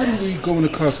 why don't we go in the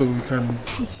car so we can...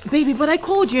 Baby, but I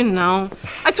called you now.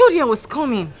 I told you I was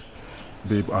coming.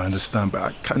 Babe, I understand, but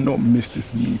I cannot miss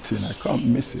this meeting. I can't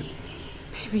miss it.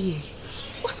 Baby,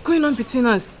 what's going on between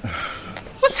us?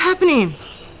 What's happening?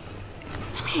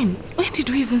 I mean, when did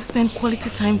we even spend quality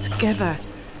time together?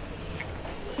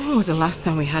 When was the last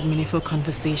time we had meaningful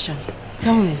conversation?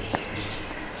 Tell me.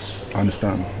 I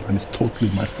understand, and it's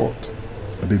totally my fault.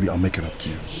 But baby, I'll make it up to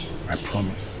you. I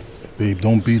promise. Babe,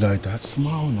 don't be like that.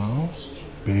 Smile now.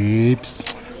 Babes,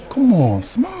 come on,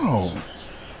 smile.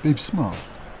 Babe, smile.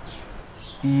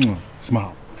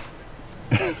 Smile.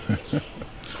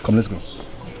 Come, let's go.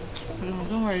 No,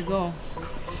 don't worry, go.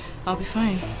 I'll be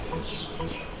fine.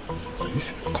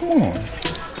 Come on.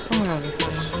 Don't worry, I'll be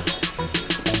fine.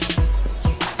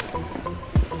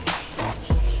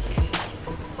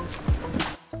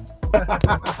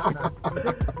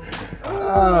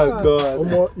 Oh God.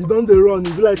 Omo, you don't run.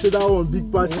 You be like say that one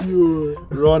big pass you.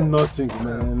 Run nothing,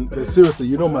 man. But seriously,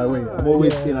 you know my way. I'm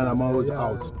always in and I'm always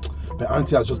out. My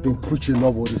auntie has just been preaching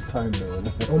love all this time, man.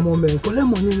 Omo, man, collect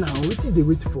money now. What did they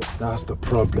wait for? That's the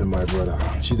problem, my brother.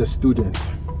 She's a student.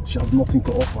 She has nothing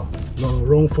to offer. No,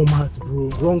 wrong format, bro.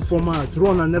 Wrong format.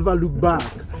 Run and never look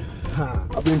back. Ha.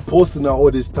 I've been posting her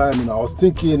all this time, and I was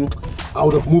thinking I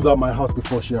would have moved out my house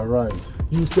before she arrived.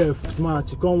 You self smart.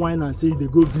 You can't whine and say they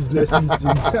go business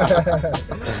meeting.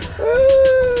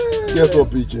 Guess what,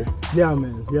 BJ? Yeah,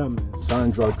 man. Yeah, man.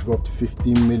 Sandra dropped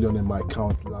 15 million in my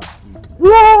account last week.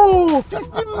 Whoa!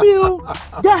 50 mil!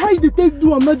 That how they take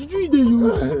do and juju they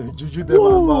use? Juju them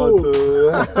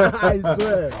about. I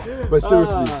swear. But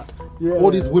seriously, yeah.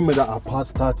 All these women that are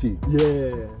past 30,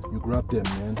 yeah, you grab them,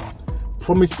 man.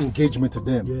 Promise engagement to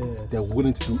them. Yeah. They're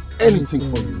willing to do anything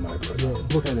for you, my brother. Yeah,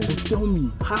 but tell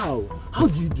me, how? How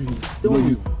do you do it? Tell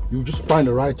me. You just find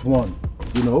the right one,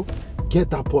 you know? Get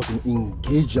that person,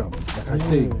 engage them. Like I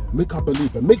say, make her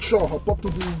believe, but make sure her talk to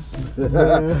this.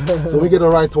 So we get the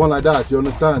right one like that, you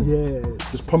understand? Yeah.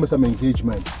 Just promise them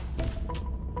engagement.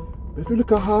 But if you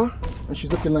look at her, and she's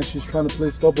looking like she's trying to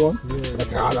play stubborn, like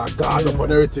that guard up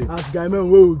on everything. As guy man,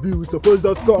 where will be? We supposed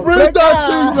to score. Bring that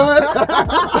thing, man!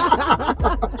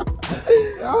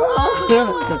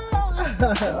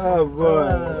 Oh boy.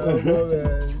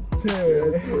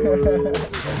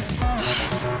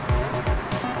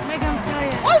 Meg, I'm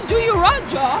tired. What do you run,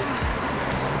 Joe?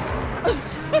 I'm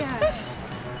tired.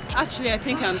 Actually, I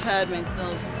think I'm tired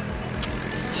myself.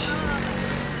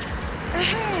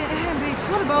 Hey, babes,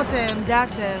 what about that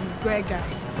Greg guy?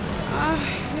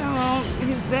 Yeah, well,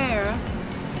 he's there.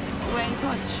 We're in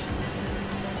touch.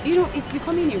 You know, it's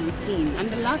becoming a routine. I'm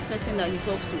the last person that he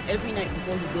talks to every night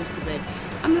before he goes to bed.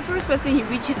 I'm the first person he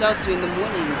reaches out to in the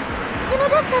morning. You know,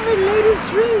 that's every lady's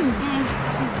dream.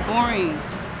 It's boring.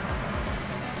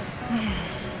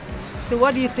 So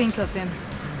what do you think of him?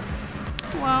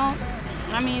 Well,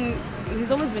 I mean, he's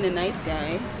always been a nice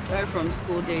guy, right from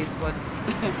school days, but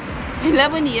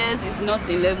 11 years is not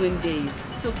 11 days.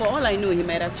 So for all I know, he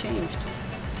might have changed.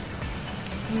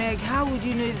 Meg, how would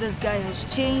you know if this guy has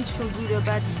changed for good or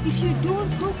bad if you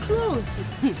don't go close?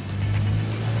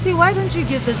 See, why don't you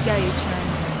give this guy a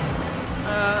chance?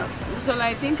 So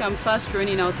I think I'm fast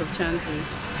running out of chances.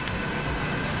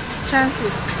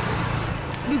 Chances?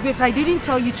 Look, babes, I didn't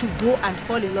tell you to go and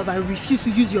fall in love and refuse to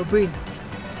use your brain.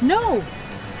 No!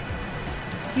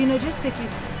 You know, just take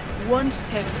it one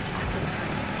step at a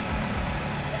time.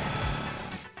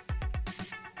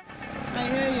 I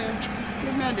hear you.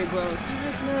 Give me the go.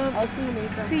 Alright, love. I'll see you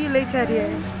later. See you later, dear.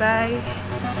 Bye.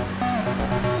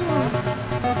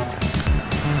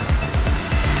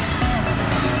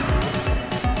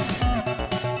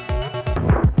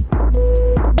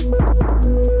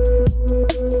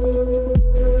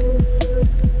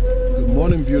 Good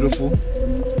morning, beautiful.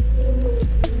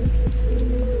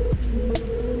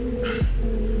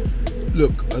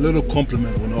 Look, a little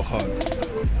compliment will not hurt.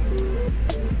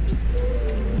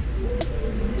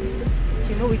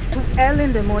 You know, it's too early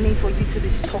in the morning for you to be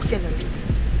stalking me.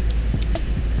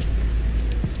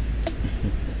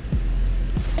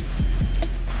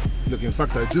 Look, in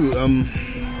fact, I do. I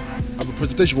have a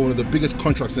presentation for one of the biggest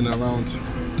contracts in around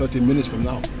 30 minutes from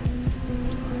now.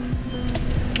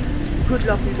 Good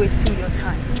luck with wasting your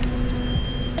time.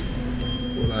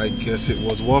 Well, I guess it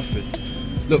was worth it.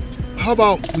 Look, how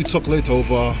about we talk later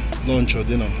over lunch or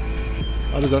dinner?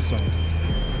 How does that sound?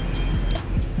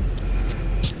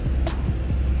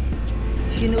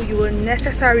 You know, you were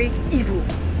necessary evil.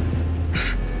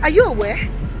 Are you aware?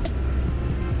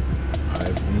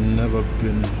 I've never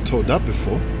been told that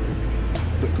before.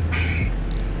 Look,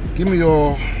 give me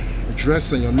your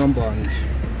address and your number and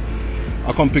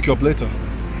I'll come pick you up later.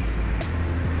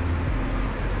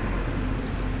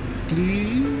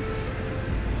 please.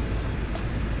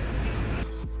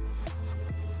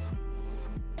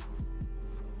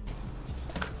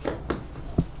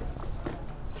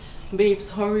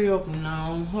 Babes, hurry up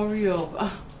now. Hurry up.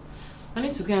 I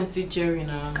need to go and see Jerry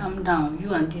now. Calm down,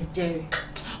 you and this Jerry.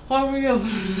 Hurry up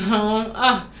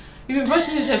now. You've been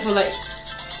brushing his hair for like...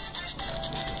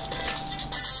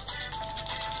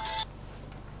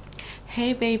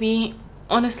 Hey baby,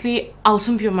 honestly, I'll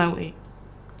soon be on my way.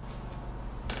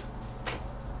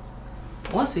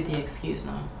 What's with the excuse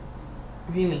now?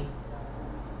 Really?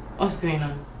 What's going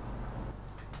on?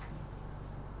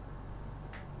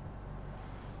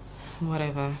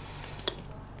 Whatever.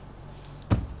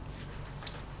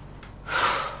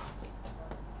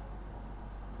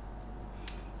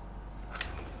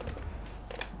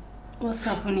 What's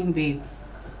happening, babe?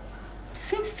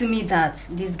 Seems to me that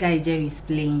this guy Jerry is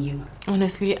playing you.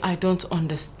 Honestly, I don't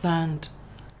understand.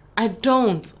 I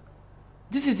don't.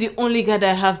 This is the only guy that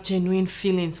I have genuine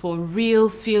feelings for, real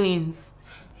feelings.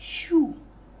 You,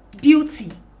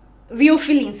 Beauty, real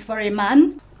feelings for a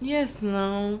man? Yes,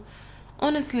 no.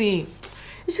 Honestly,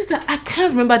 it's just that I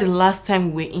can't remember the last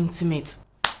time we were intimate.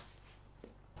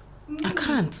 I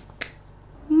can't.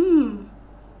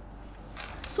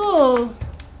 So,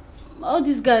 all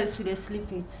these guys who they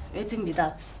sleep with, waiting be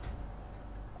that.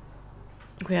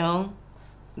 Well,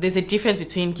 there's a difference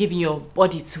between giving your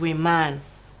body to a man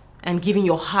and giving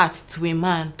your heart to a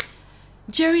man.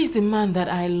 Jerry is the man that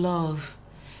I love.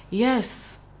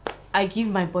 Yes, I give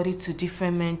my body to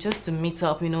different men just to meet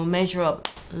up, measure up,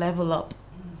 level up.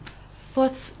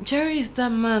 But Jerry is that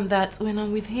man that when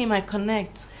I'm with him, I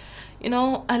connect.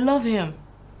 I love him.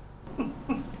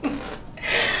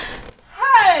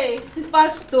 Hey, super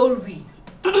story.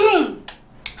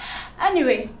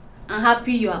 Anyway, I'm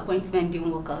happy your appointment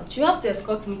didn't work out. You have to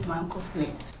escort me to my uncle's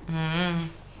place.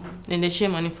 Then they share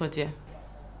money for there.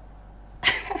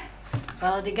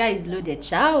 Well, the guy is loaded.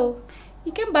 Ciao. He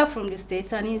came back from the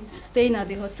States and he's staying at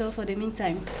the hotel for the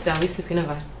meantime. So are we sleeping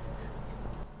over?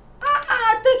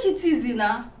 Take it easy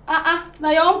now.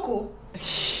 Now your uncle.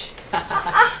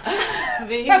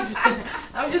 Babes,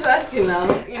 I'm just asking now,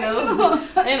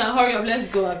 Now hurry up, let's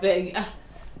go, I beg.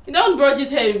 You don't brush his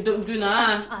hair, don't do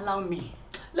now. Allow me.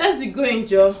 Let's be going,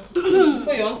 Joe.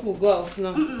 Before your uncle go out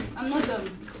now. I'm not done.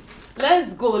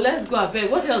 Let's go, I beg.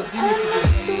 What else do you need to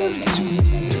do?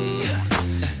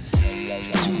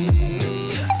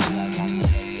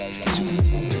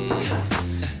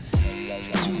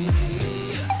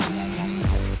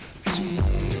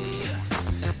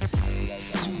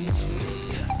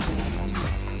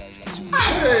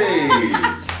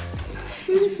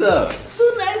 Lisa! So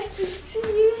nice to see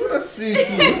you. So nice to see you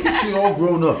too. Look at you all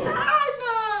grown up. I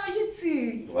know, you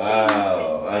too.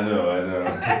 Wow, I know.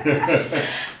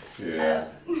 Yeah.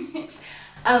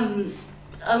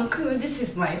 Uncle, this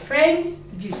is my friend,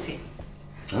 Beauty.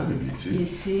 Hi, Beauty.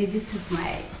 Beauty, this is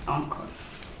my uncle.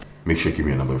 Make sure you give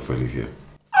me a number before I leave here.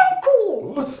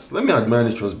 Uncle! What? Let me admire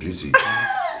nature's beauty.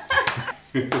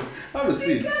 Have a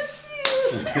seat.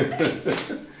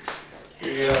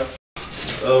 Yeah.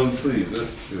 Please,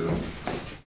 let's,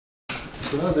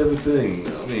 So how's everything?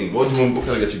 I mean, what can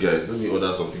I get you guys? Let me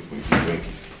order something for you to drink.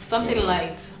 Something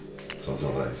light.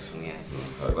 Something light? Yeah.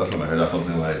 Last time I heard that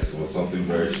something light was something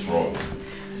very strong.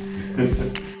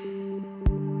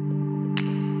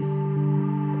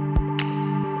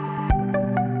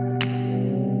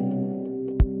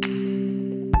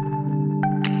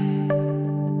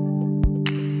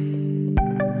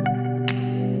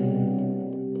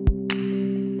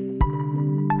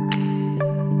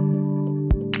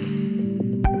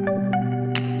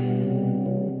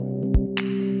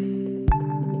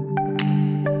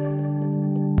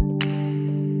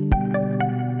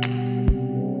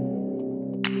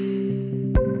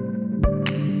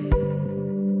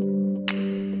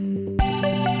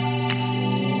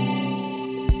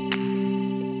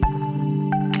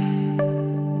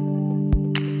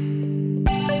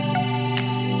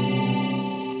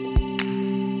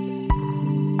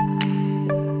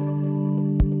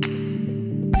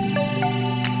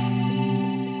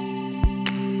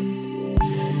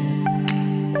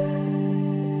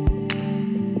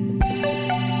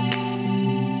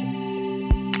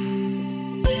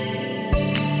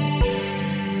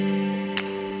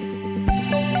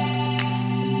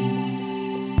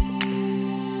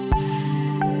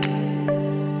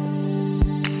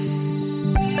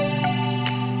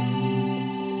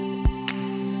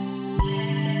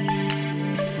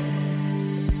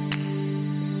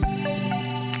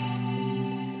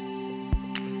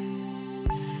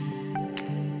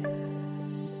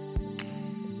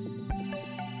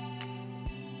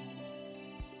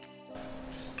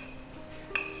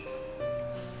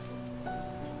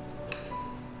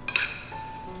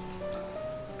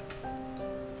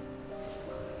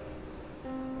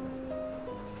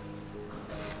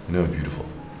 You know you're beautiful.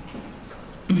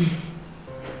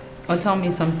 Or tell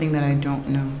me something that I don't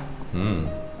know.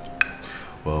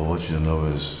 Well, what you don't know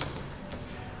is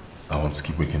I want to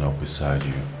keep waking up beside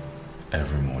you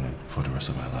every morning for the rest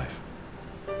of my life.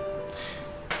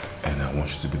 And I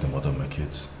want you to be the mother of my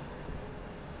kids.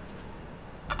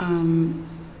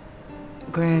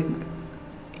 Greg,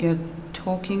 you're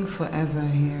talking forever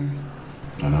here.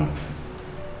 I know.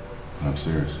 I'm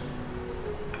serious.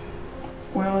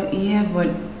 Well, yeah, but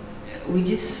we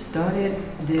just started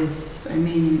this. I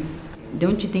mean,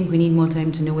 don't you think we need more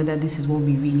time to know whether this is what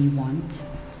we really want?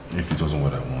 If it wasn't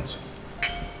what I want,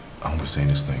 I won't be saying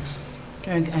these things.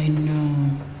 Greg, I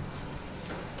know,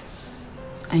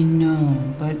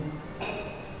 but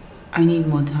I need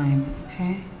more time,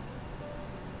 okay?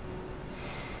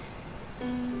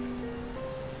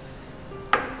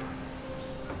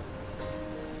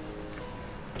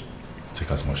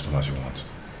 Take as much time as you want.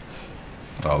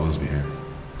 I'll always be here.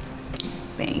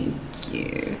 Thank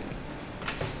you.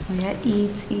 Oh yeah,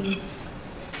 eat.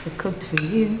 I cooked for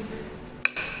you.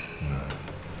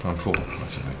 I'm full,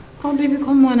 actually. Oh baby,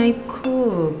 come on, I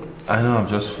cooked. I know, I'm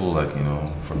just full, like, you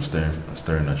know, from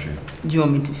staring at you. Do you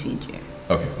want me to feed you?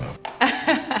 Okay, no.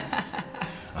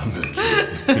 I'm gonna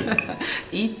kill you.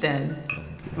 Eat then.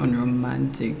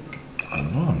 Unromantic. I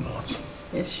know I'm not.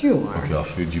 Yes, you are. Okay, I'll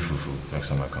feed you fufu next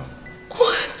time I come.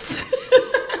 What?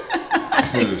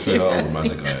 See how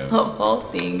romantic I am. Of all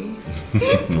things.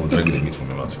 No, drag the meat from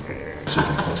my mouth. So you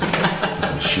can cut it. You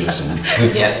can share some.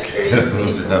 Yeah,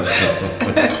 crazy.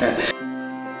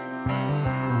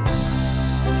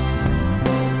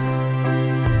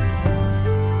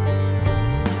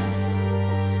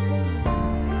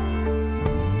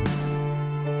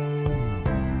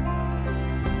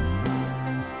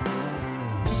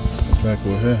 It's like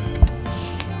we're here.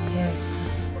 Yes.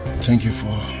 Thank you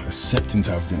for accepting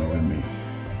to have dinner with me.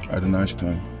 I had a nice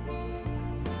time.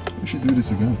 We should do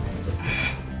this again.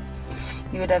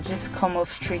 You would have just come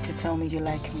off straight to tell me you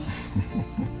like me.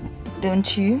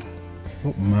 Don't you?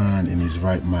 What man in his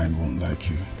right mind won't like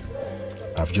you?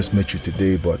 I've just met you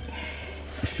today, but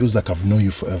it feels like I've known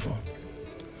you forever.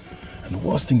 And the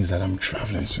worst thing is that I'm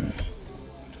traveling soon.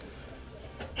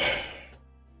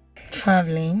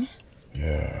 Traveling?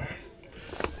 Yeah.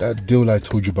 That deal I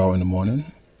told you about in the morning,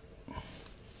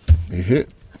 it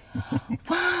hit.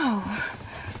 Wow.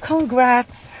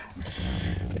 Congrats.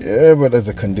 Yeah, but there's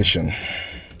a condition.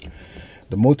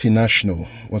 The multinational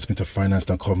wants me to finance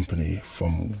the company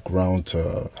from ground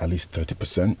to at least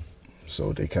 30%,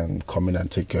 so they can come in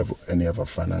and take care of any of our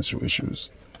financial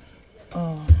issues.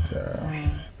 Oh. Yeah.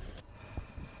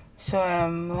 So,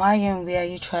 why and where are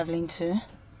you traveling to?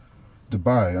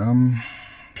 Dubai.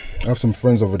 I have some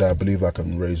friends over there I believe I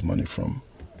can raise money from.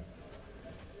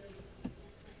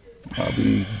 I'll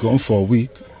be gone for a week.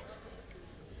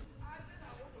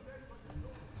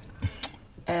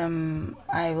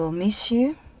 I will miss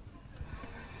you.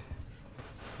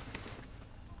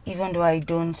 Even though I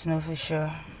don't know for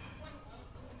sure.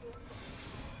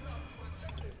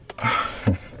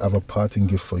 I have a parting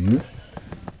gift for you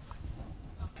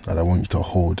that I want you to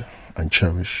hold and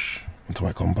cherish until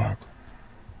I come back.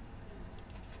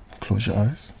 Close your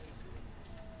eyes.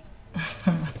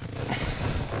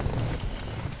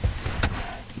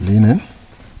 Lean in.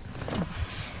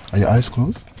 Are your eyes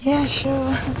closed? Yeah,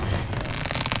 sure.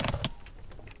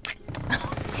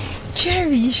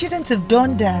 Jerry, you shouldn't have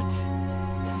done that.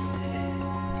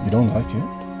 You don't like it?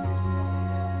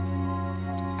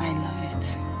 I love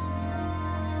it.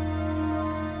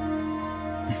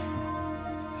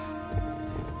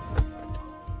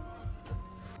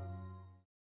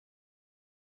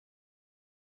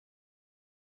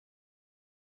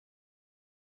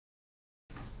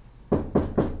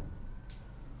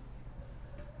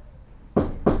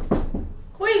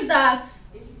 Who is that?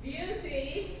 It's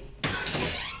Beauty.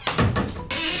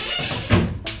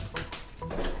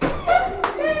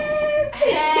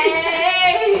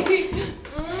 Hey!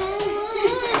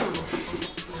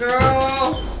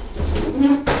 Girl.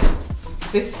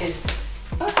 This is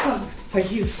for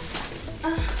you.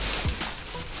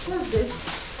 What's this?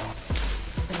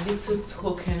 A little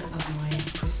token of my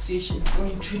appreciation for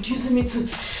introducing me to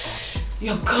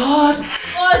your God.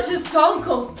 Oh, just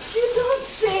uncle. You don't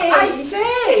say. I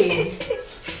say.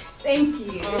 Thank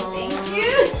you. Thank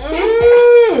you.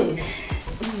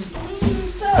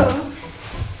 So,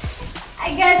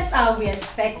 I guess I'll be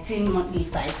expecting monthly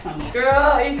tithes from you.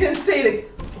 Girl, you can say that.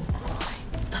 Oh boy,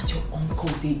 that's your uncle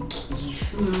they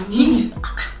give. He is.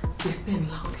 They spend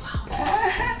loud.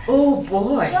 Oh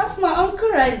boy. That's my uncle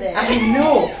right there. I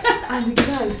know. And the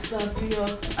guy is Sabia.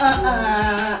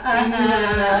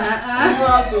 You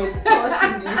have to touch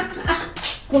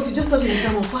me. Once you just touch him,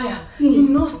 I'm on fire. He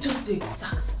knows just the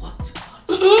exact spot.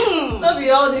 Not be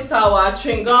all this our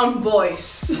chewing gum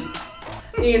boys.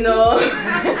 You know.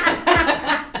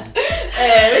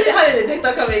 How did the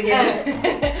TikTok come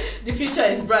again? The future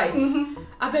is bright.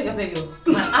 I beg you.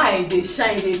 My eye, they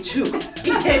shine, they chew.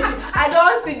 I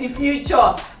don't see the future.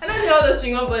 I don't see all those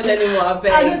chewing gum boys anymore. I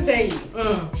beg. I don't tell you.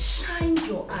 Shine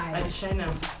your eyes. I shine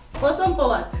now. Bottom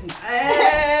power too. I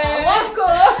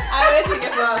always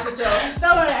get for us, Joe.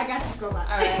 Don't worry, I got you covered.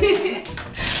 Alright.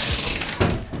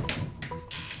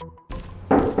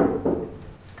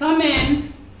 Come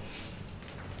in.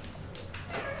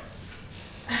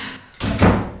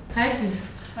 Hi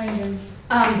sis. How you doing?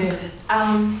 I'm good. I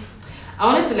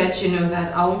wanted to let you know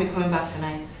that I won't be coming back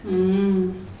tonight.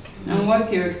 And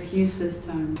what's your excuse this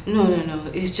time? No.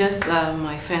 It's just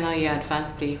my final year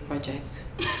advanced play project.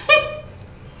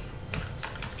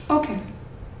 Okay.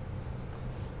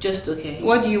 Just okay.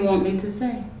 What do you want me to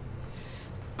say?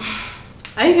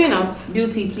 Are you going out?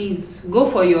 Beauty, please go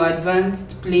for your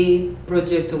advanced play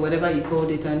project or whatever you called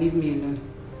it and leave me alone.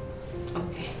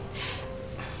 Okay.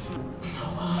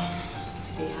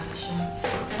 Today, Aisha.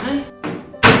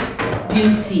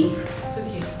 Beauty. It's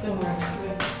okay. Don't worry.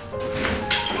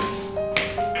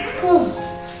 Oh.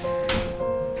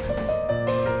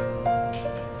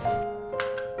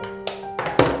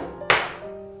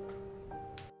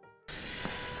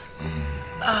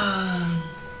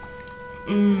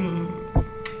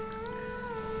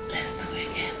 Let's do it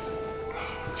again.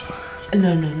 No.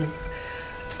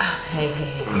 Hey.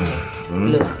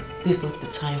 Look, this is not the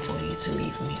time for you to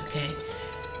leave me, okay?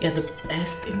 You're the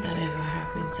best thing that ever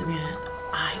happened to me, and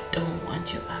I don't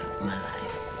want you out of my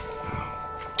life.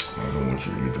 I don't want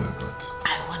you either, but... I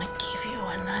want to give you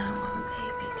another one,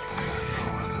 baby. I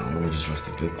know. Let me just rest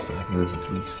a bit, 5 minutes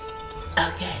at least.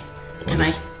 Okay. Can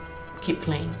I keep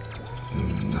playing?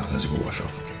 No, let's go wash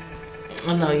off, okay?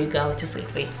 Oh, no, you go. Just wait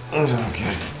for me. It's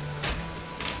okay.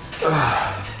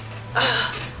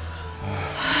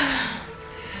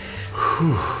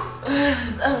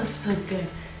 That was so good.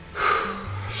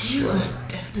 You are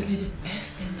definitely the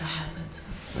best thing that happened to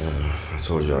me. I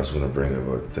told you I was going to bring it,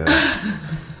 but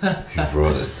you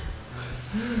brought it.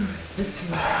 This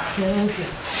feels so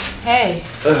good. Hey,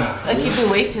 I'll keep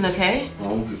you waiting, okay? I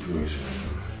won't keep you waiting.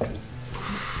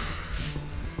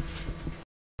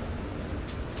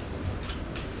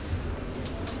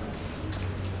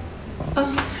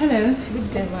 Oh, hello. Good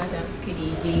day, madam. Good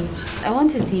evening. I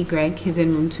want to see Greg. He's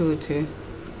in room 202.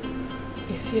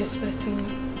 Is he expecting you?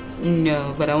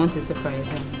 No, but I want to surprise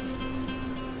him.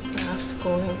 I have to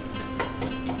call him.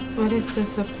 But it's a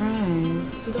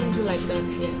surprise. Don't do like that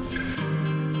yet.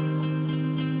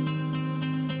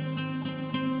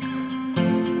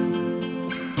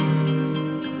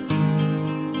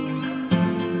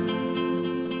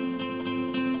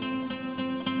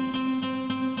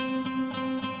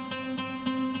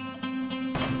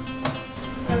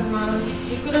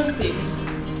 You couldn't pick.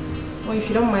 Or if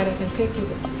you don't mind, I can take you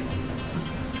there.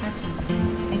 That's fine.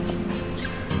 Thank you.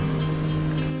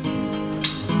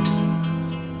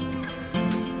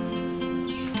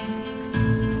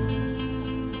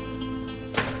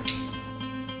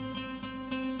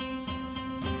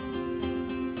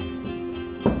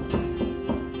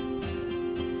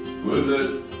 Who is it?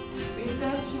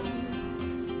 Reception.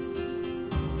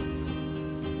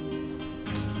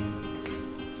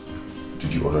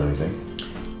 Did you order anything?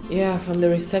 Yeah, from the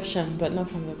reception, but not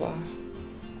from the bar.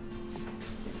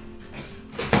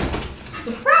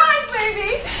 Surprise,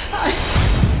 baby!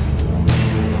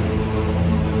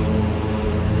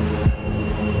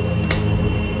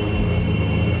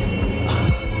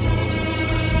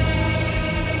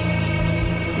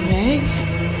 Meg?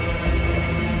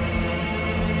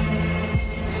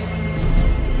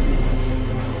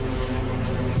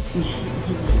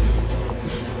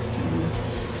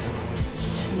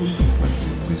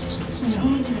 Please.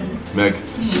 Meg.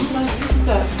 She's my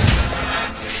sister.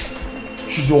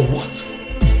 She's your what?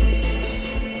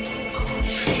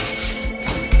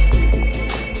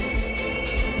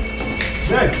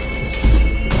 Meg!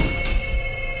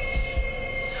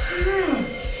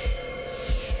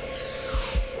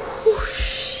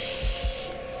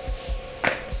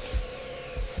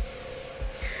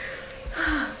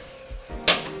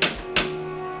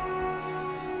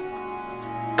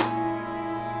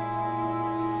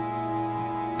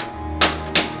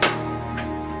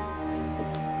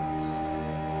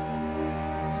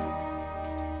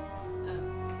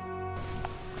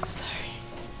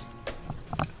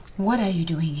 What are you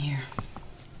doing here?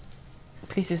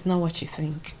 Please, it's not what you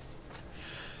think.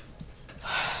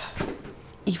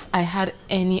 If I had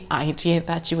any idea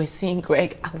that you were seeing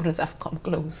Greg, I wouldn't have come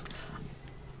close.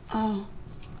 Oh,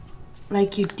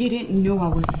 like you didn't know I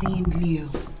was seeing Leo.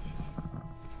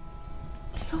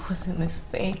 It was a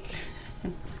mistake.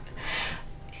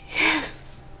 Yes.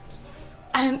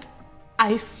 And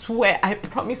I swear, I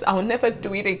promise I'll never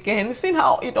do it again. Seeing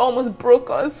how it almost broke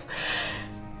us.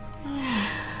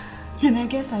 And I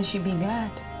guess I should be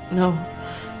glad. No.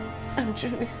 I'm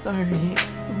truly sorry,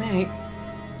 Meg.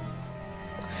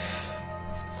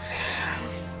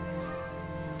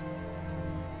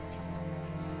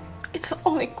 It's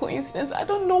only coincidence. I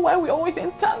don't know why we're always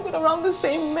entangled around the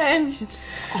same men. It's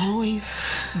always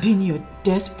been your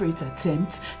desperate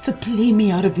attempt to play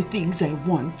me out of the things I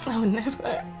want. I'll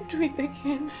never do it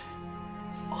again.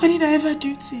 What did I ever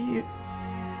do to you?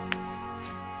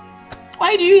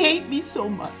 Why do you hate me so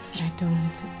much? I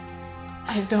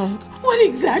don't. What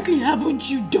exactly haven't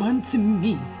you done to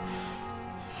me?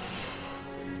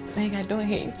 Meg, I don't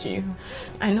hate you.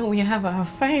 I know we have our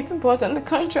fights, but on the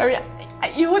contrary,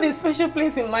 you hold a special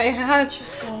place in my heart.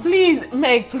 Just go. Please,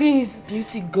 Meg, please.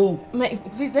 Beauty, go. Meg,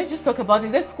 please, let's just talk about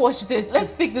this. Let's squash this.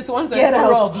 Let's fix this once Get and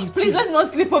for out, all. Beauty. Please, let's not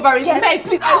sleep over it. Get Meg,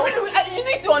 please. out. You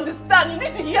need to understand. You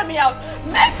need to hear me out.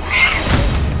 Meg, please.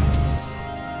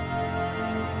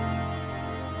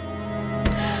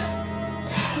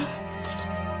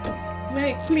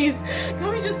 Meg, please.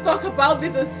 Can we just talk about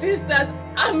this as sisters?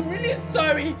 I'm really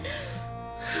sorry.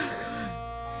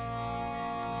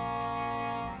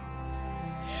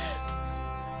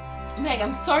 Meg,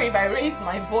 I'm sorry if I raised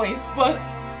my voice, but...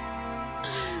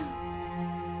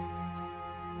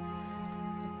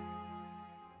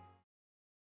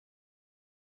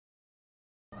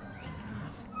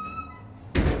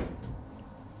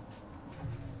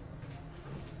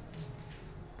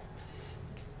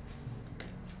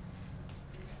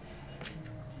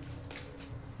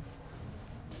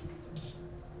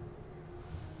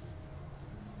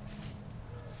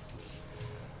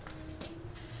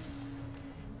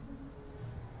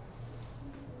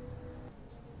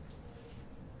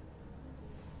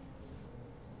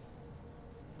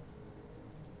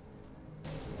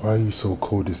 Why are you so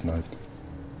cold this night?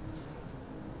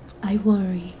 I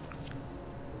worry.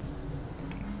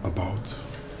 About?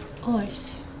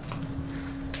 Us.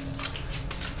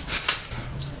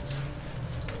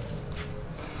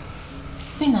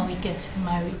 When are we getting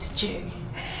married, Jerry?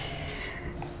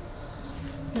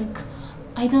 Look,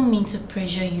 I don't mean to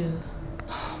pressure you,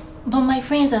 but my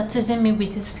friends are teasing me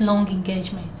with this long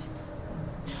engagement.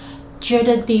 The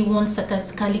other day, one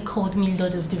sarcastically called me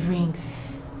Lord of the Rings.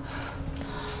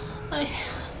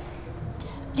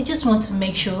 I just want to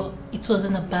make sure it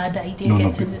wasn't a bad idea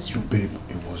getting this room. Babe,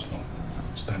 it was not.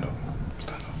 Stand up.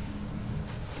 Stand up.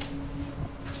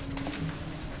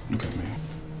 Look at me.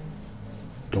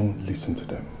 Don't listen to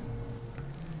them.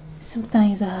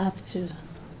 Sometimes I have to.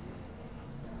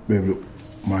 Babe, look,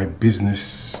 my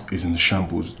business is in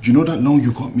shambles. Do you know that loan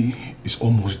you got me is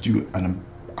almost due, and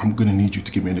I'm gonna need you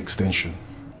to give me an extension.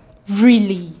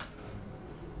 Really?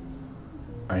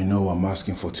 I know I'm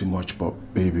asking for too much, but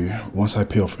baby, once I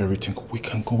pay off everything, we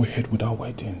can go ahead with our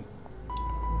wedding.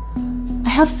 I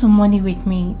have some money with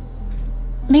me.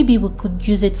 Maybe we could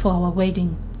use it for our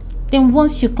wedding. Then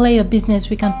once you clear your business,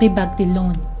 we can pay back the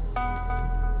loan.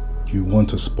 You want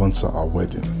to sponsor our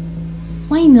wedding?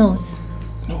 Why not?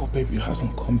 No, baby, it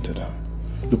hasn't come to that.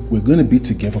 Look, we're gonna be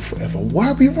together forever. Why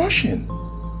are we rushing?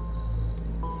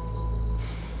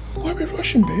 Why are we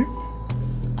rushing, babe?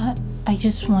 I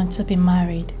just want to be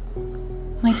married.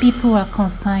 My people are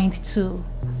consigned too.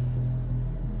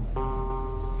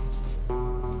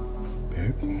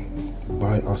 Babe,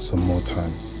 buy us some more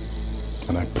time.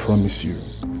 And I promise you,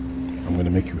 I'm gonna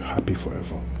make you happy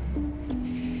forever.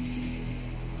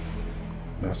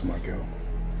 That's my girl.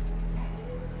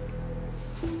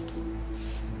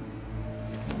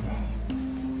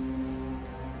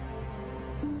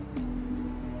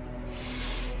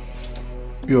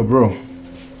 Yo, bro.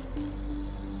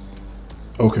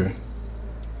 Okay.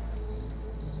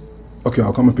 Okay,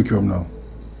 I'll come and pick you up now.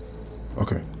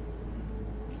 Okay.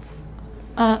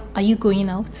 Are you going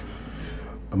out?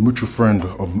 A mutual friend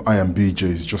of I and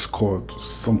BJ's just called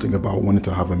something about wanting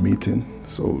to have a meeting.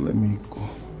 So let me go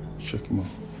check him out.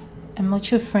 A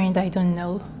mutual friend I don't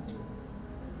know.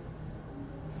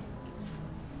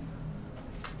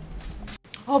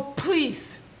 Oh,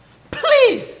 please.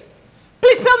 Please.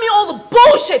 Please tell me all the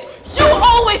bullshit. You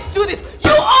always do this.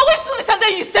 You always do this and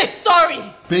then you say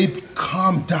sorry. Babe,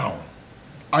 calm down.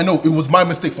 I know it was my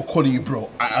mistake for calling you bro.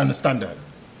 I understand that.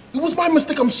 It was my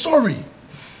mistake. I'm sorry.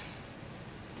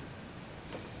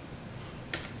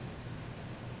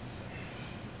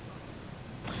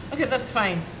 Okay, that's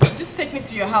fine. Just take me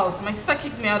to your house. My sister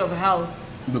kicked me out of the house.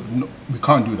 Look, no, we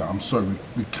can't do that. I'm sorry.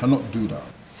 We cannot do that.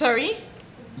 Sorry?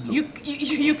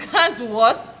 You can't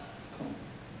what?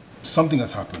 Something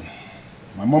has happened.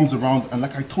 My mom's around, and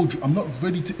like I told you, I'm not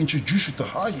ready to introduce you to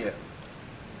her yet.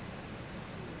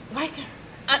 Why can't...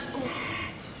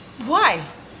 why?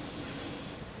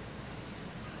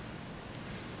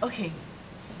 Okay.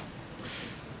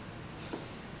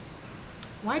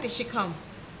 Why did she come?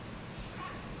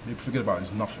 Maybe forget about it.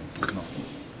 It's nothing. It's nothing.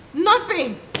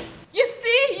 Nothing! You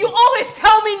see? You always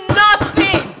tell me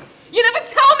nothing! You never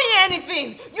tell me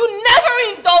anything! You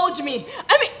never indulge me!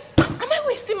 I mean, am I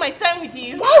wasting my time with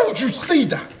you? Why would you say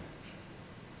that?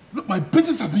 Look, my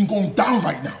business has been going down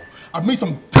right now. I've made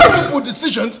some terrible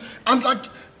decisions, and like,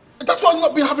 that's why I've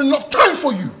not been having enough time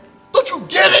for you. Don't you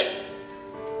get it?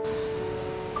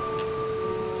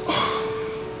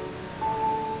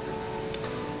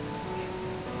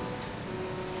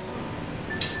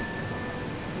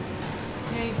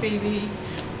 Hey, baby.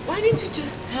 Why didn't you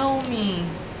just tell me?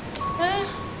 Huh?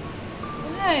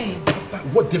 Why? Like,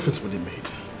 what difference would it make?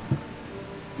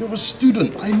 You're a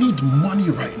student. I need money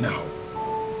right now.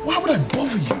 Why would I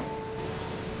bother you?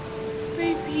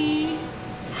 Baby.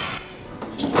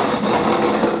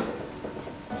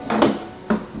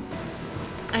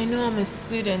 I know I'm a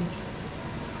student,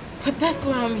 but that's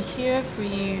why I'm here for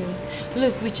you.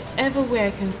 Look, whichever way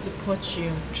I can support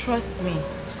you, trust me,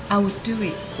 I will do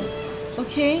it.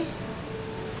 Okay?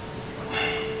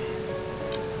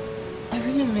 I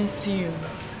really miss you.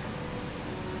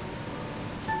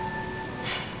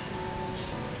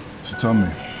 So tell me,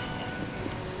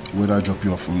 where do I drop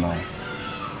you off from now?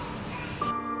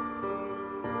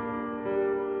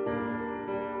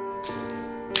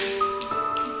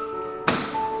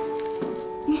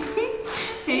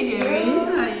 Hey Gary,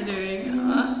 how are you doing?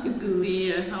 Good to see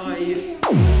you. How are you?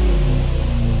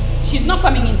 She's not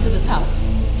coming into this house.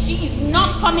 She is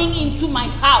not coming into my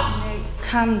house.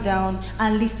 Calm down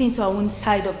and listen to our own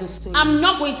side of the story. I'm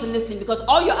not going to listen because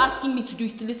all you're asking me to do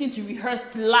is to listen to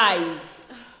rehearsed lies.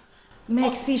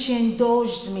 Mexi, she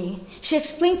indulged me. She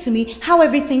explained to me how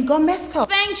everything got messed up.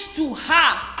 Thanks to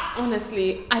her.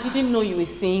 Honestly, I didn't know you were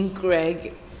seeing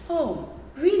Greg. Oh,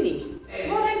 really?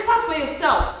 Well then clap for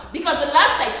yourself. Because the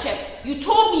last I checked, you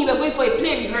told me you were going for a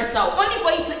play rehearsal, only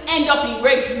for it to end up in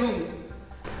Greg's room.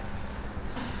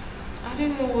 I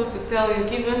didn't know what to tell you,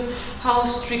 given how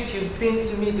strict you've been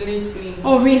to me lately.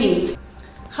 Oh, really?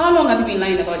 How long have you been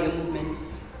lying about your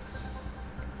movements?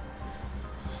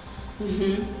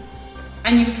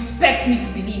 And you expect me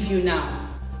to believe you now?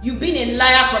 You've been a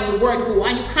liar from the word go,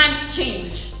 and you can't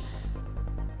change.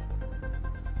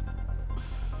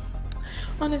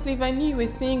 Honestly, if I knew you were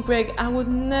seeing Greg, I would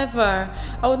never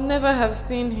have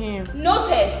seen him.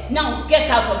 Noted. Now get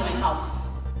out of my house.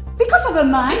 Because of a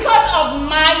man? Because of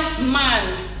my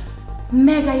man.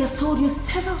 Meg, I have told you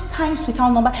several times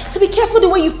without number to be careful the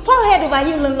way you fall head over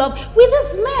heel in love with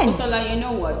this man. Osola, you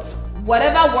know what?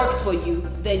 Whatever works for you,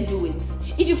 then do it.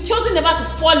 If you've chosen never to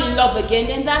fall in love again,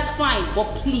 then that's fine.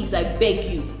 But please, I beg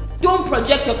you, don't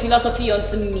project your philosophy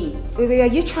onto me. Wait, are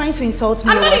you trying to insult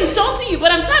me? I'm not insulting you,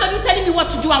 but I'm tired of you telling me what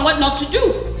to do and what not to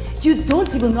do. You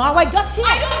don't even know how I got here.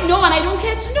 I don't know and I don't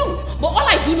care to know. But all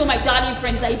I do know, my darling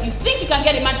friends, is that if you think you can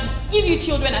get a man to give you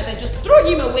children and then just throw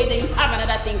him away, then you have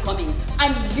another thing coming.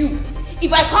 And you.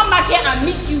 If I come back here and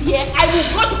meet you here, I will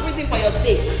go to prison for your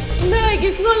sake. Meg,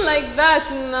 it's not like that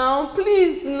now.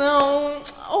 Please, no.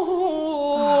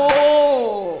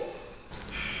 Oh.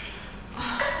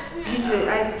 Peter,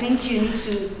 I think you need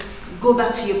to go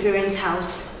back to your parents'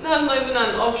 house. That's not even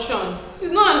an option.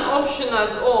 It's not an option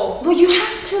at all. But you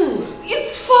have to.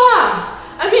 It's far.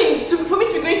 I mean, for me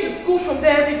to be going to school from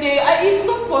there every day, it's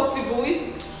not possible.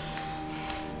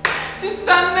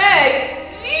 Sister Meg.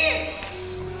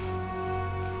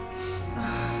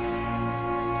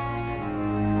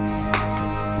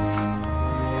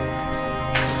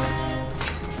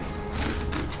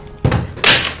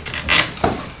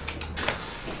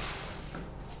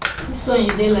 So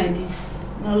you did like this,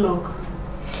 no luck.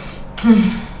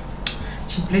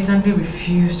 She blatantly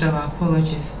refused our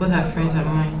apologies, both her friends and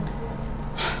mine.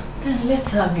 Then let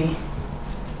her be.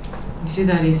 Is it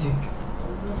that easy?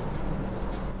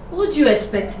 What do you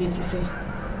expect me to say?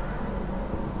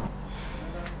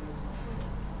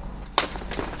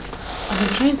 I've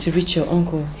been trying to reach your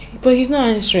uncle, but he's not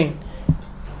answering.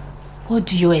 What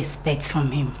do you expect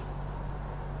from him?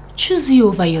 Choose you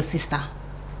over your sister.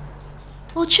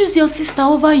 Or choose your sister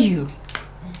over you.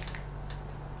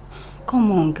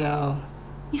 Come on, girl.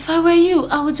 If I were you,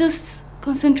 I would just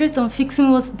concentrate on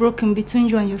fixing what's broken between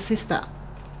you and your sister.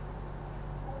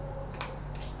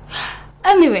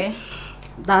 Anyway,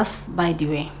 that's by the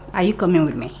way. Are you coming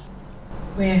with me?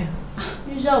 Where?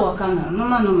 Usual wakana,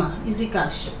 normal, easy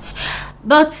cash.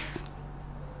 But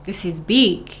this is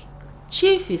big.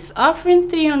 Chief is offering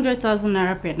 300,000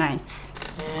 naira per night.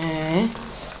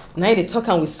 Now they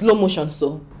talking with slow motion,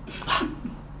 so.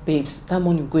 Babes, that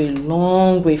money will go a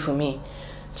long way for me.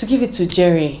 To give it to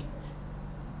Jerry.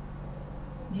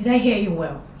 Did I hear you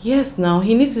well? Yes, now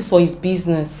he needs it for his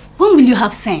business. When will you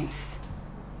have sense?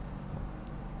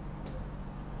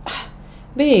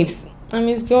 Babes, I'm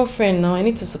his girlfriend now. I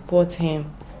need to support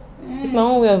him. It's my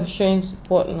own way of showing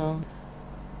support now.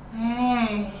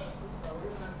 Hey,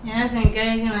 you're not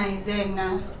encouraging myself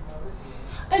now.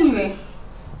 Anyway,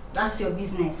 that's your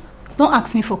business. Don't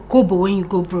ask me for kobo when you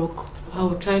go broke. I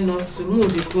will try not to.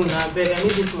 Move the phone, I beg. I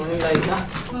need this money like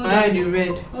that. I already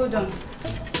read. Hold on.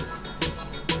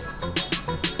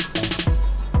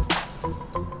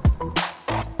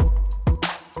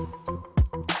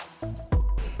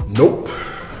 Nope.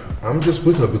 I'm just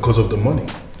with her because of the money.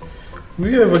 Will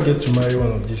you ever get to marry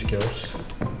one of these girls?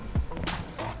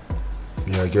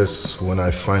 Yeah, I guess when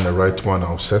I find the right one,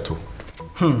 I'll settle.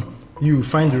 You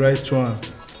find the right one.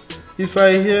 If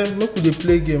I hear, look with the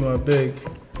play game, I beg.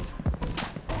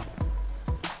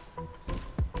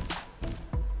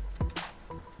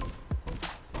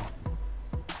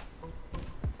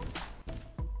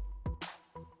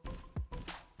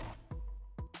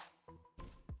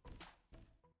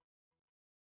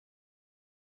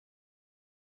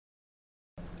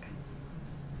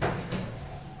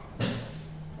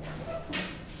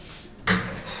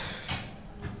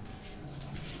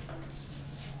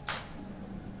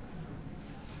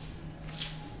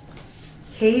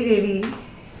 Hey, baby.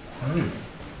 Hi.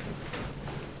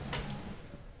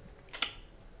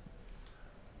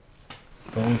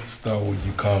 Don't start what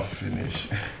you can't finish.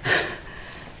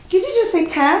 Did you just say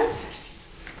can't?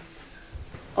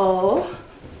 Or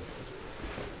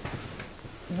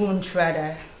won't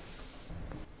rather?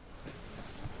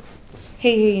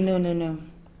 Hey, no.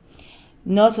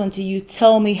 Not until you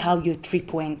tell me how your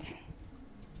trip went.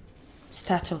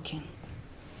 Start talking.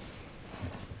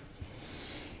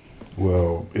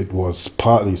 Well, it was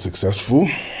partly successful.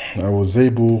 I was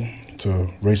able to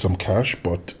raise some cash,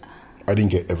 but I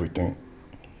didn't get everything.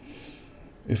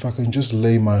 If I can just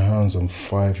lay my hands on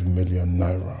 5 million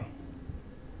naira,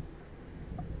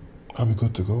 I'll be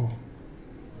good to go.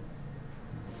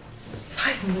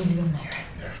 5 million naira?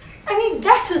 Yeah. I mean,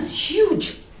 that is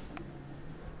huge.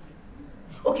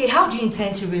 Okay, how do you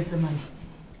intend to raise the money?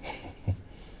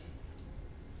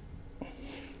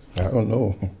 I don't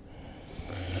know.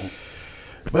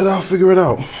 But I'll figure it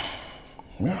out.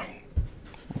 Yeah,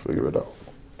 I'll figure it out.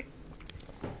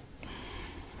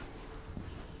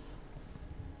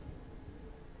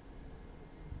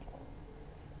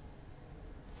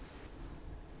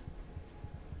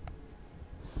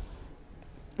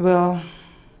 Well,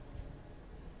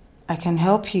 I can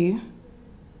help you.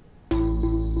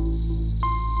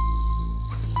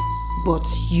 But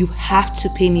you have to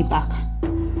pay me back.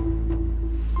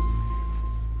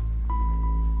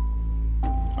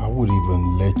 I would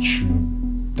even let you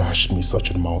dash me such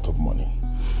an amount of money.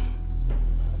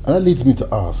 And that leads me to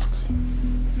ask,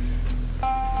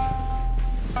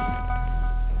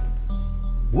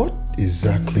 what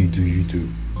exactly do you do?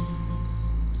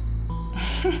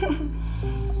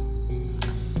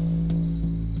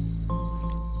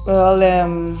 Well,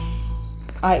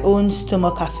 I own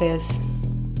stomach affairs.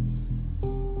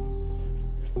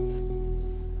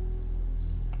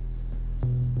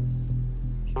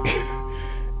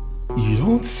 You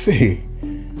don't say.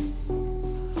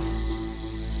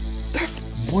 That's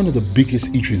one of the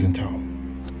biggest eateries in town.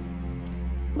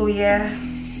 Oh yeah.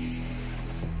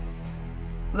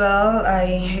 Well,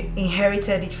 I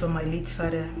inherited it from my late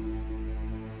father.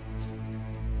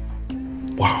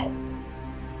 Wow.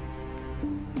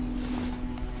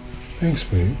 Thanks,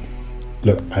 babe.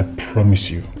 Look, I promise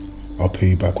you, I'll pay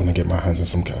you back when I get my hands on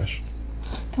some cash.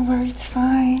 Don't worry, it's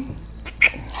fine.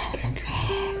 Thank you.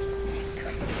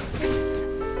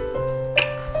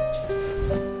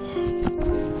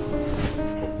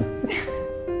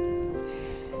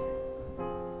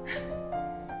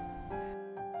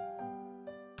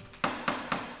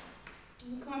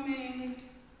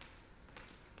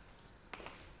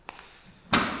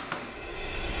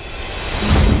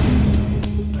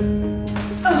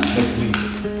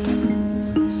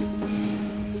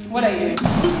 What are you doing?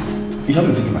 You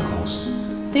haven't taken my calls.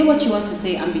 Say what you want to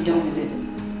say and be done with it.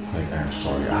 Like, I'm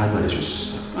sorry. I had my with your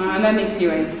sister. And that makes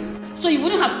you right. So you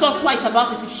wouldn't have thought twice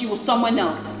about it if she was someone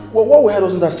else? Well, what we had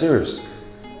wasn't that serious.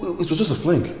 It was just a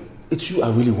fling. It's you I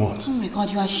really want. Oh my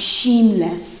God, you are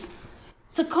shameless.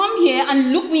 To come here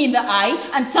and look me in the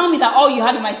eye and tell me that all you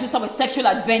had with my sister was sexual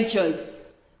adventures.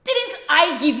 Didn't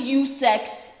I give you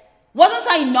sex? Wasn't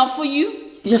I enough for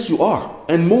you? Yes, you are,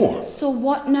 and more. So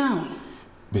what now?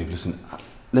 Babe, listen,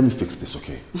 let me fix this,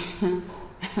 okay?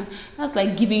 That's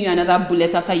like giving you another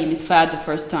bullet after you misfired the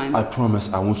first time. I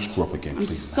promise I won't screw up again, I'm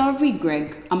please. sorry,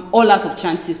 Greg. I'm all out of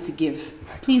chances to give.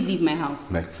 Please leave my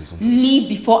house. Meg, please. Leave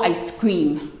before I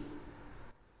scream.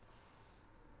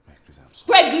 Meg, please, I'm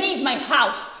sorry. Greg, leave my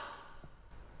house.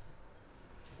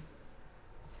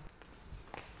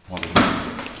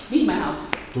 Leave my house.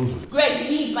 Don't do this. Greg,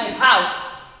 leave my house.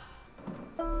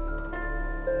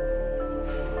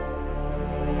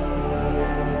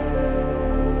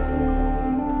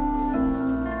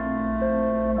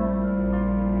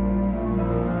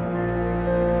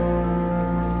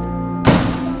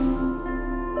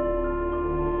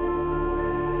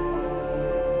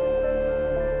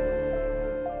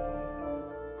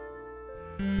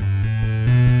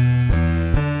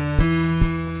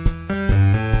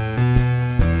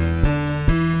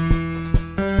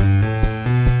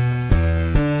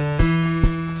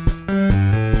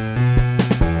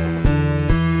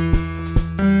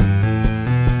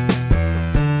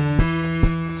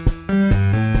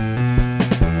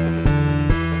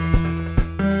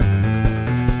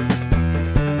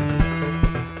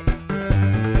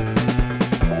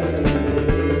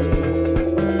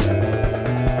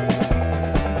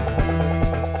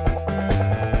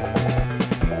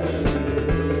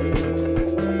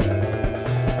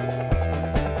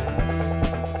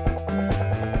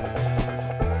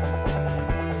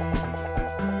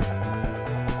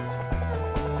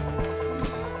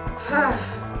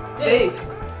 Babes.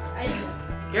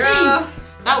 Girl,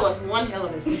 that was one hell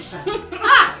of a session.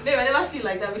 Babe, I never seen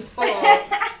like that before.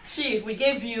 Chief, we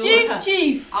gave you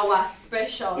Chief. our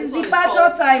special. It's This one is departure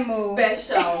called time,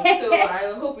 special. So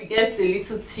I hope we get a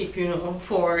little tip,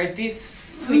 for this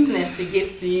sweetness we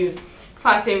gave to you. In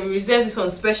fact, we reserve this one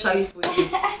specially for you.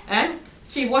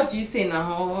 Chief, what do you say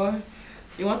now?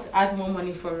 You want to add more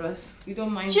money for us? We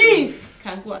don't mind. Chief!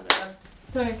 Can go another.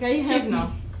 Sorry, can you help Chief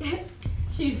now.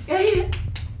 Chief.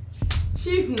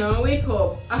 Chief now, wake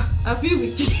up. I feel we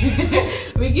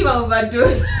give an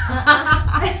overdose.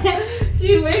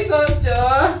 Chief, wake up,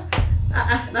 Joe.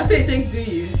 That's how you think, do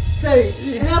you? Sorry,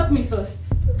 help me first.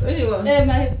 What do you want?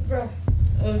 My bro.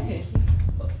 Okay.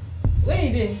 Where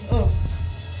you doing? Oh.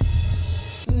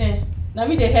 Nah. Now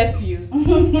me they help you.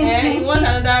 You want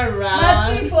another round?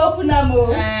 Now Chief open am o.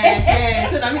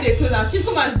 So now me they close down. Chief,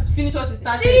 come and finish what you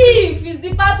started. Chief, it's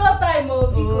departure time o.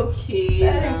 Okay.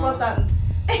 Very important.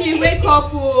 Chief, wake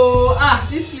up oh.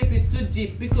 This sleep is too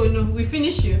deep because no, we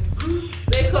finish you.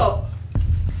 Wake up.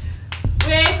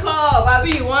 Wake up,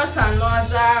 Abi, you want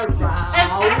another round?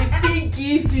 We fit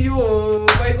give you,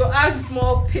 but you go add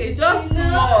small pay, just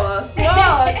small,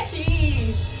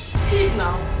 Chief. Chief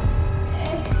now.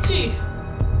 Chief.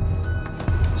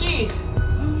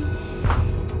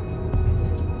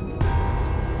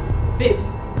 Babes,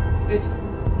 wait.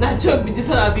 Now joke with this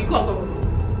one, I'll be come.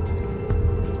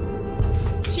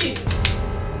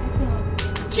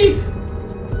 Chief.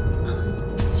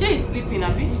 She is sleeping,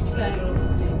 Abi.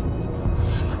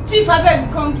 Chief, I beg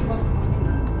you, come give us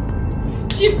money.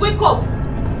 Chief, wake up.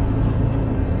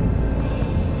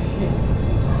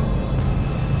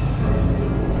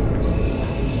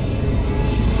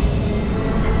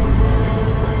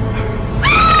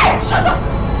 Shut up!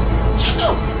 Shut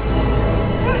up!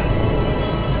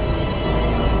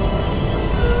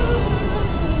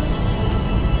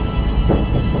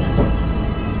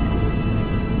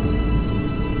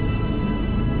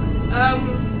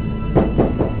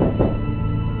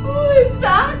 Who is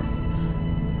that?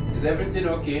 Is everything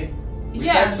okay? We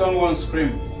Yeah. heard someone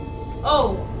scream.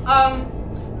 Oh,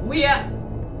 we are...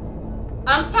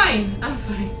 I'm fine.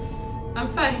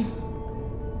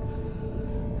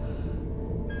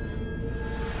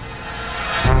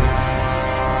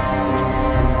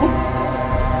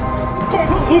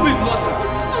 Come on, move it, Mother!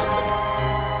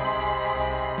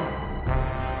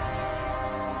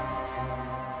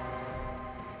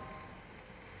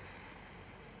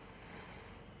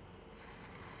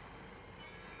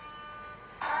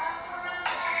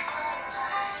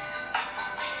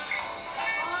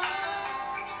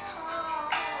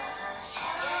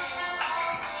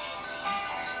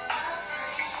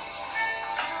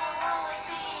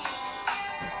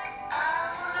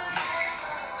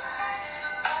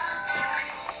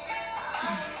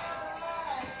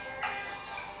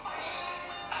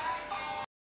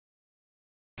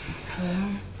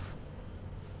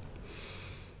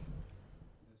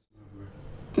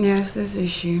 Yes, this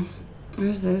issue.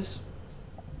 Where's this?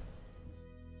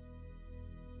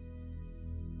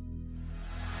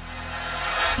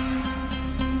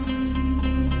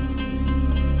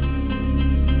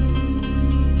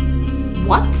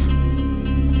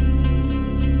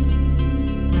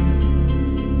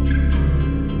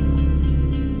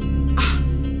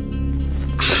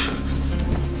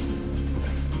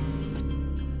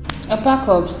 A pack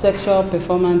of sexual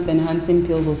performance enhancing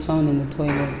pills was found in the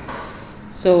toilet.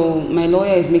 So my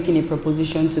lawyer is making a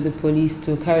proposition to the police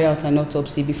to carry out an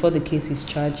autopsy before the case is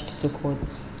charged to court.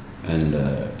 And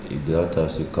if the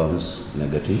autopsy comes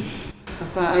negative?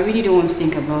 Papa, I really don't want to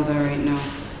think about that right now.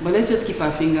 But let's just keep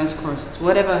our fingers crossed.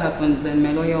 Whatever happens, then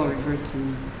my lawyer will revert to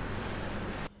me.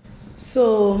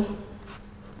 So,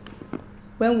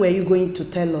 when were you going to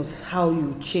tell us how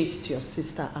you chased your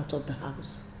sister out of the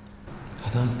house? I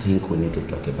don't think we need to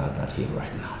talk about that here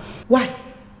right now. Why?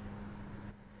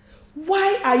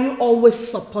 Why are you always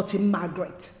supporting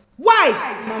Margaret?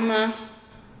 Why? Mama,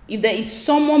 if there is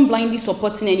someone blindly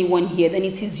supporting anyone here, then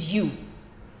it is you.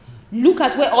 Look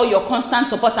at where all your constant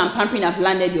support and pampering have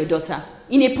landed your daughter.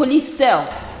 In a police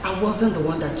cell. I wasn't the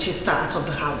one that chased her out of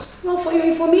the house. Well, for your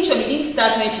information, it didn't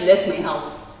start when she left my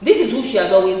house. This is who she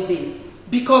has always been.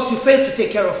 Because you failed to take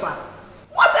care of her.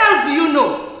 What else do you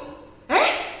know?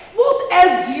 Eh? What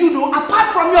else do you know apart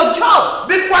from your job?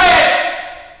 Be quiet!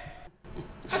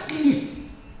 At least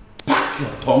pack your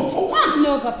tongue for once.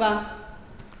 No, Papa.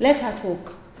 Let her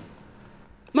talk.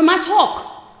 Mama, talk.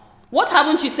 What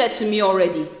haven't you said to me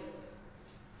already?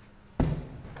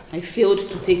 I failed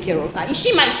to take care of her. Is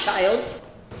she my child?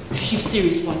 Shifting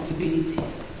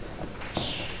responsibilities.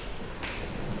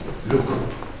 Look,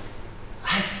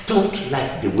 I don't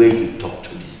like the way you talk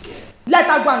to this girl. Let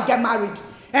her go and get married.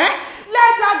 Eh?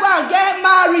 Let her go and get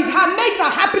married. Her mates are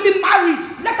happily married.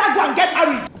 Let her go and get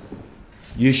married.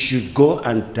 You should go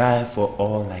and die for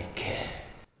all I care.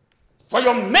 For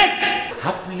your mates!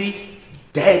 Happily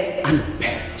dead and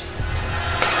buried.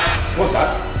 What's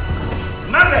that?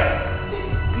 Margaret!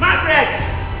 Margaret!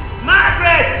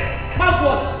 Margaret! Mark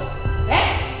what?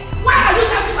 Eh? Why are you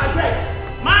shouting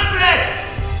Margaret? Margaret!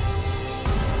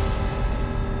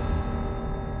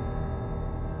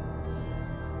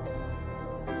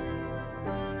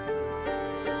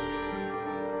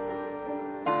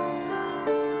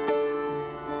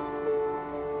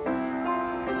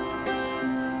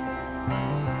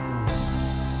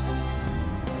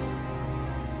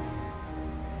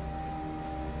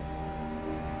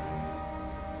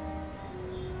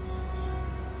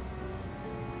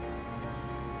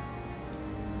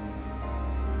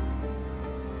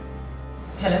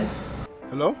 Hello?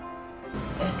 Hello?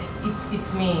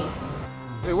 It's me.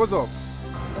 Hey, what's up?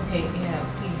 Okay, yeah,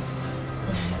 please.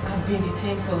 I've been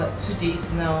detained for like 2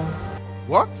 days now.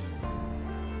 What?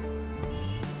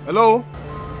 Hello?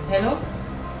 Hello?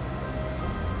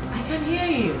 I can hear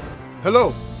you.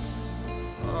 Hello?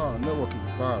 Ah, network is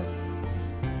bad.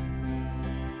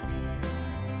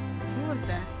 Who was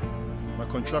that? My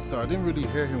contractor, I didn't really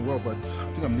hear him well, but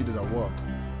I think I'm needed at work.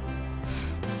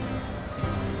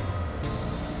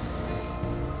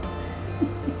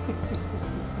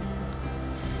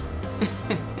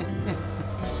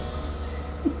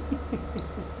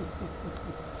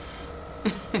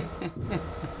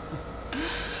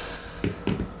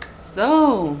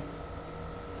 So,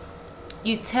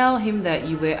 you tell him that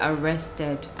you were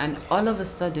arrested and all of a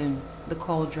sudden the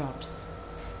call drops.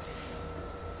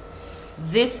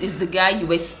 This is the guy you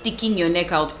were sticking your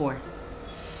neck out for.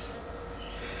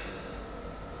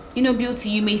 You know, Beauty,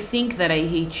 you may think that I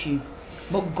hate you,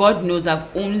 but God knows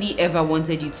I've only ever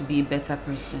wanted you to be a better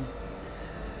person.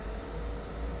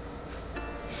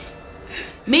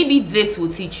 Maybe this will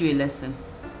teach you a lesson.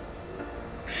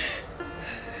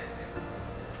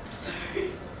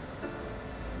 Sorry.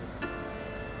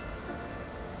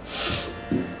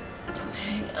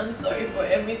 I'm sorry for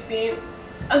everything.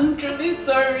 I'm truly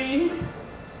sorry.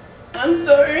 I'm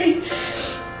sorry.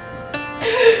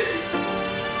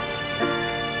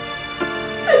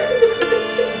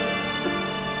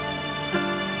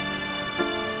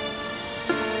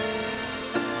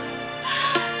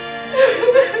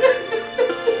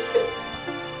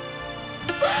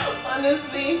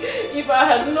 Honestly, if I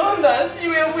had known that you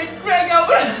were with Greg, I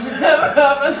would have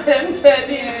never attempted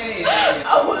it.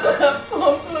 I would have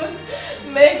come close.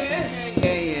 Meg.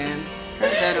 Yeah.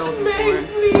 Heard that all before. Meg,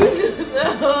 please.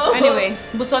 No. Anyway,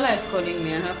 Busola is calling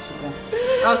me. I have to go.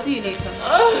 I'll see you later.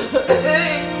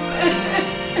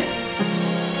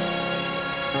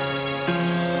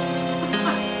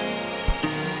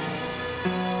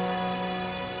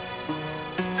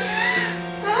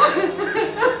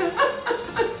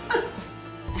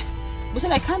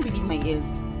 Busola, I can't believe my ears.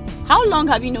 How long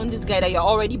have you known this guy that you're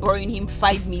already borrowing him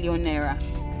 5 million naira?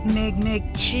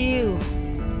 Meg, chill.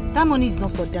 That money is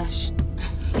not for Dash.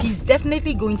 He's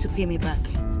definitely going to pay me back.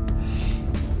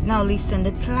 Now listen,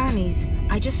 the plan is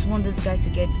I just want this guy to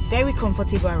get very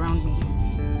comfortable around me.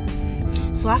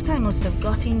 So after I must have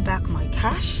gotten back my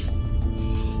cash,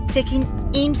 taken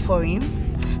in for him,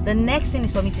 the next thing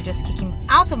is for me to just kick him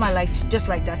out of my life just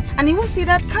like that. And he won't see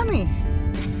that coming.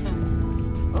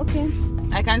 Okay.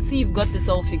 I can see you've got this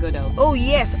all figured out. Oh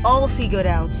yes, all figured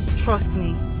out. Trust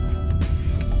me.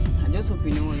 I just hope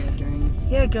you know what you're doing.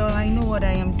 Yeah, girl, I know what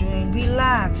I am doing.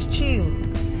 Relax, chill.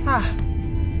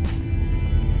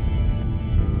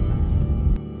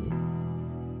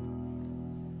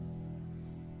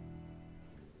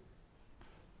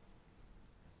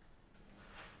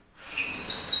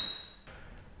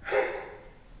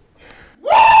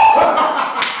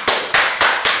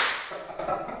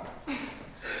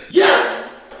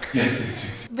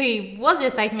 Yes. Babe, what's the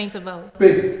excitement about?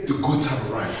 Babe, the goods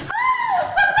have arrived.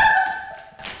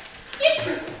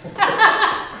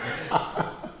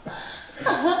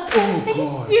 Oh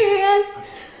God. Serious?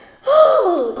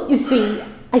 Oh, you see,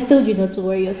 I told you not to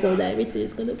worry yourself that everything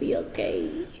is gonna be okay.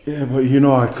 Yeah, but you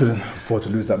know I couldn't afford to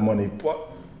lose that money, but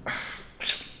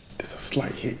there's a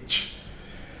slight hitch.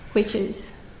 Which is?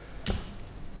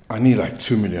 I need like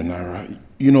 2 million naira,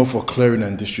 you know, for clearing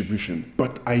and distribution.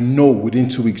 But I know within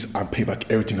 2 weeks I'll pay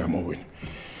back everything I'm owing.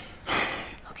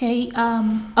 Okay,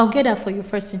 I'll get that for you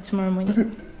first thing tomorrow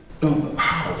morning.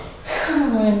 How?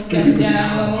 Come on, calm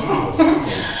down.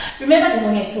 Remember the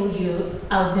money I told you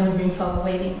I was gonna bring for our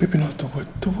wedding? Maybe not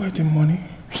the wedding money.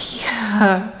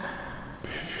 Yeah.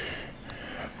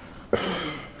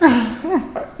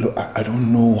 Look, I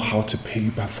don't know how to pay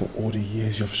you back for all the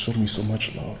years you've shown me so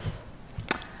much love.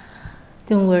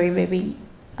 Don't worry, baby.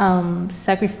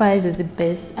 Sacrifice is the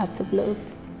best act of love.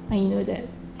 And you know that.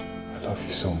 I love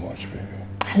you so much, baby.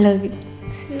 I love you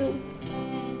too.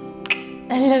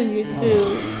 I love you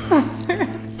too.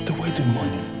 The wedding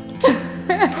money.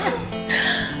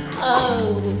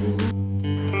 Oh.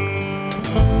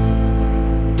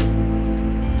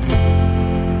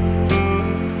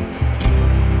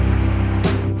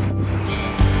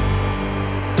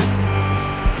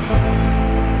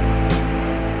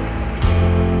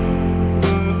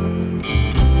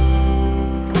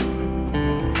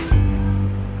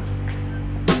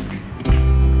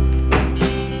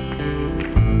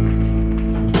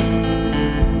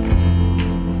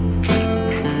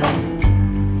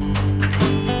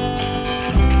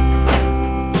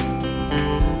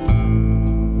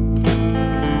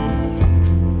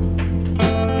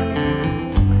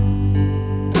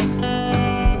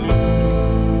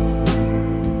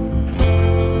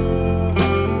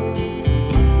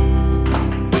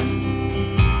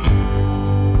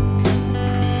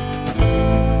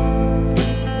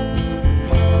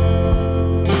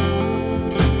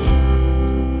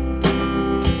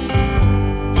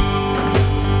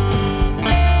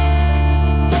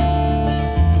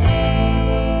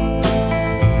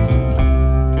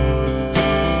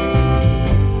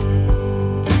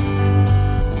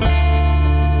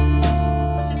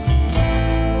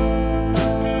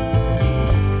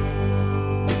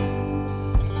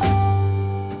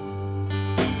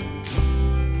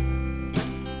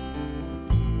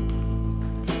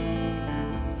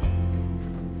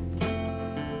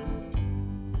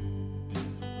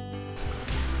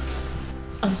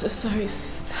 I'm so sorry,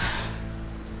 sister.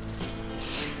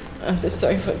 I'm so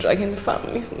sorry for dragging the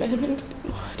family's name into the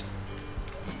mud.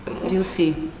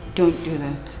 Beauty, don't do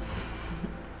that.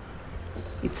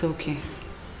 It's okay.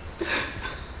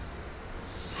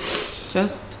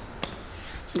 Just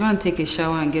go and take a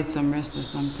shower and get some rest or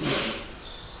something.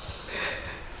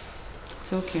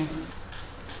 It's okay.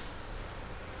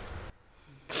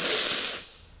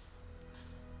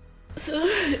 So,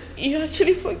 you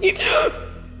actually forgive...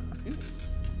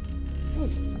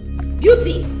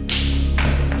 Beauty!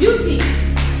 Beauty!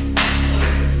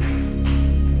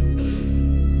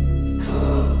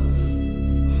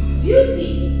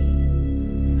 Beauty!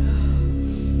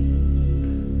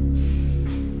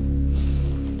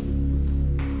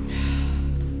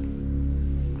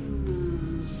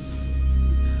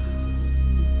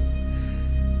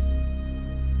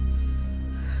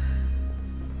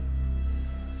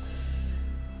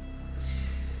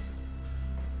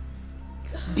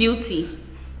 Beauty,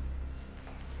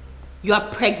 you are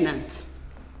pregnant.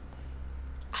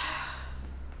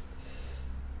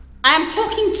 I am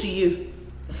talking to you.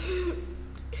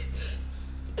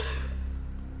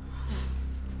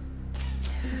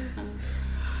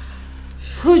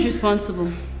 Who's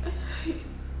responsible?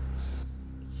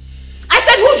 I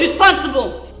said who's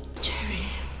responsible?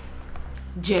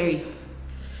 Jerry.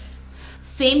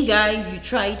 Same guy you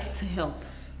tried to help.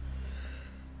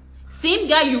 Same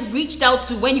guy you reached out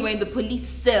to when you were in the police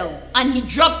cell and he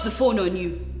dropped the phone on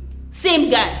you. Same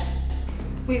guy.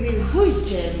 Wait, who is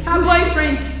Jerry? Her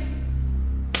boyfriend.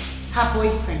 Her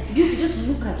boyfriend. Beauty, just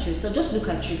look at you. So just look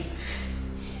at you.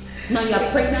 Now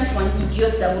you're pregnant for an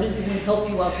idiot that wouldn't even help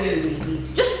you out when you were in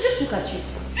need. Just look at you.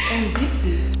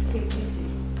 Beauty. Hey, Beauty.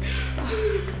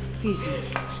 Please.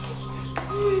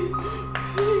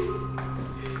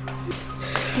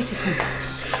 Beauty, come.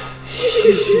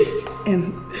 Please.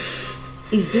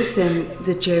 Is this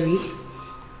the Jerry?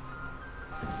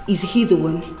 Is he the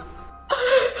one?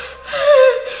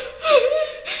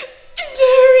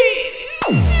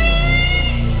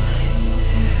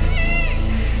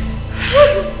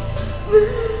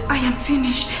 I am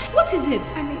finished. What is it?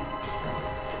 I mean,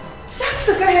 that's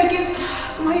the guy I gave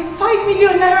my 5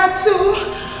 million naira to.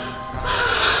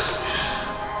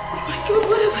 Oh my God,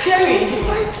 what have Jerry. I done to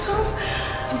myself?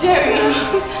 Jerry.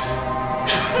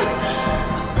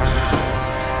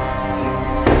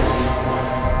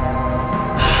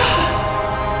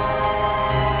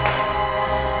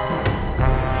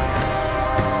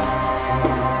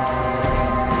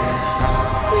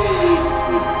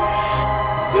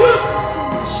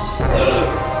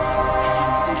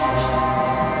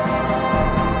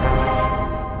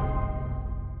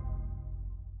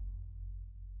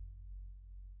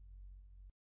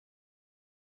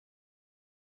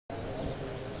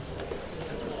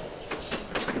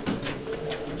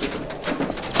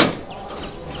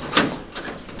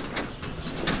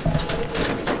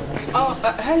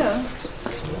 Hello.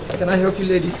 Can I help you,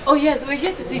 lady? Oh yes, we're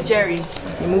here to see Jerry.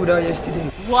 He moved out yesterday.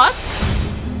 What?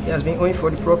 He has been owing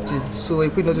for the property, so a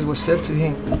quick notice was served to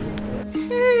him.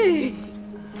 Hey.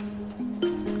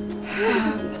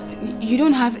 You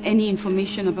don't have any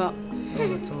information about...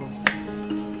 No, at all.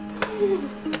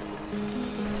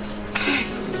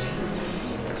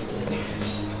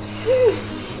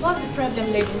 What's the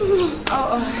problem, ladies?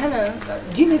 Hello.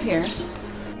 Do you live here?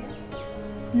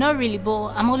 Not really, but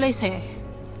I'm always here.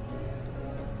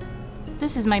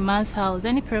 This is my man's house.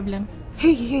 Any problem?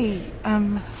 Hey,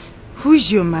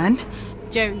 who's your man?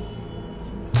 Jerry.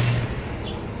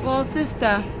 Well,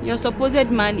 sister, your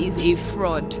supposed man is a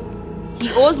fraud.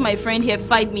 He owes my friend here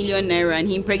 5 million naira and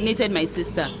he impregnated my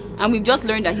sister. And we've just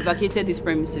learned that he vacated his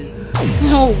premises.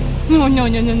 No.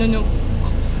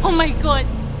 Oh my God.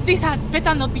 This had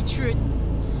better not be true.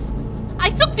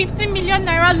 I took 15 million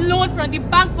naira loan from the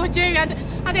bank for Jerry and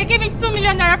they gave me 2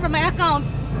 million naira from my account.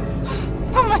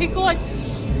 Oh my God.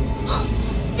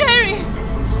 Jerry.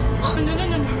 No.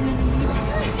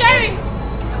 Jerry,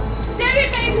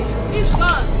 baby. He's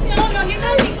gone. No, he's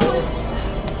not gone.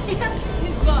 He's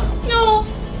gone. No.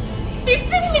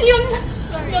 15 million.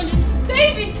 Sorry. No.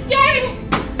 Baby, Jerry.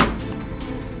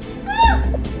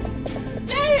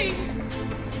 Jerry.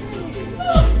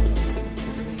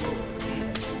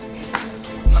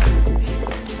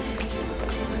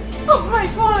 Oh my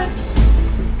God.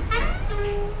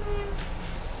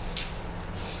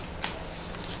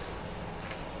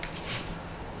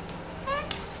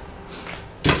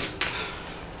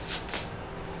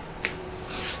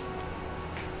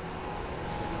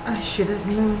 I should have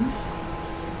known.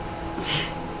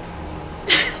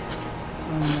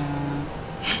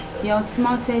 He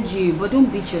outsmarted you, but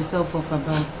don't beat yourself up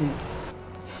about it.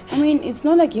 I mean, it's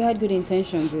not like you had good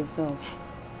intentions yourself.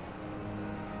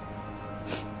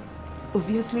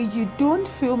 Obviously, you don't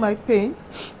feel my pain.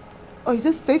 Or is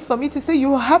it safe for me to say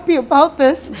you're happy about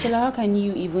this? Stella, how can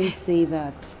you even say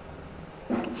that?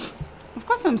 Of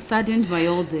course I'm saddened by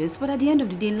all this, but at the end of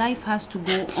the day, life has to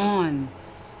go on.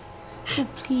 So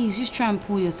please, just try and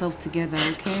pull yourself together,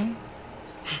 okay?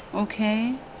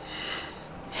 Okay?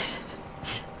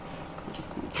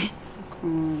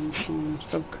 Come on,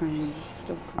 stop crying.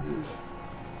 Stop crying.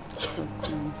 Stop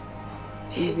crying.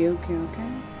 You'll be okay,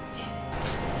 okay?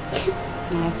 I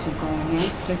have to go, yeah?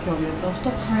 Take care of yourself.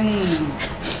 Stop crying.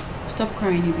 Stop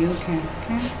crying, you'll be okay,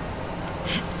 okay?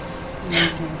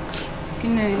 Okay.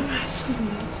 Good night. Good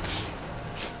night.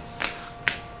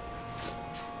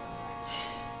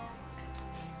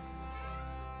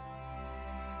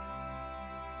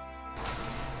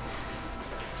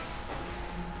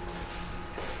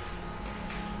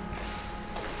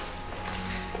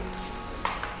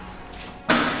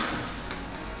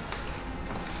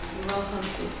 Welcome,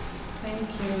 sis. Thank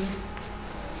you.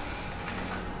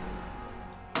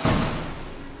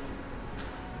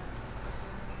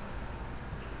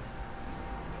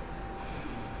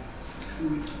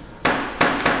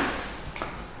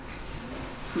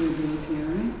 You'll be okay,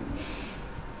 right?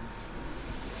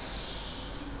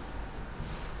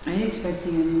 Are you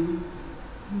expecting anyone?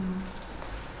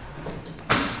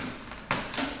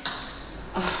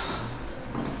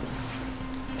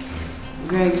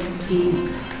 Greg,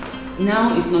 please.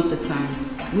 Now is not the time.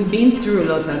 We've been through a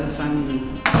lot as a family.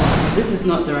 This is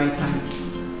not the right time.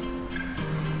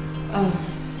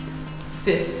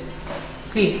 Sis,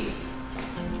 please.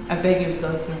 I beg you,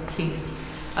 Godson, please,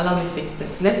 allow me fix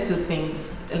this. Let's do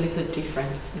things a little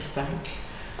different this time.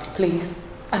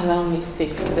 Please, allow me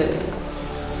fix this.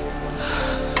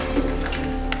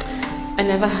 I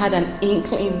never had an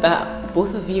inkling that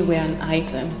both of you were an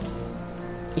item.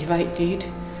 If I did,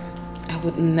 I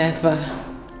would never,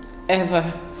 ever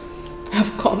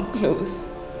have come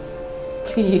close.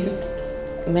 Please,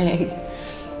 Meg,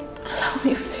 allow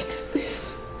me fix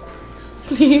this.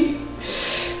 Please.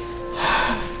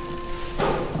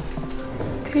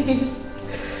 Please.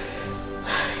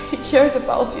 He cares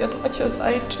about you as much as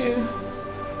I do.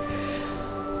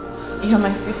 You're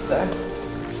my sister,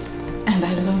 and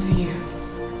I love you.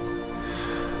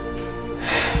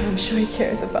 I'm sure he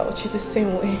cares about you the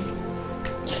same way.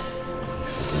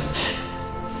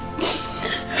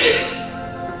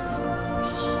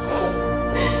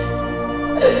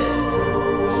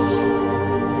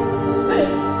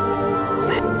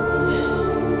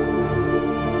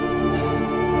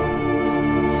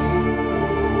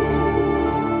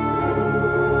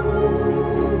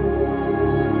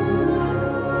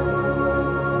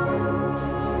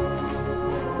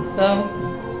 So,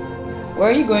 where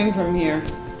are you going from here?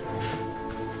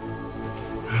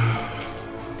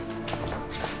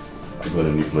 I got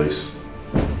a new place.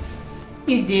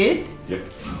 You did? Yep.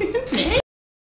 Hey.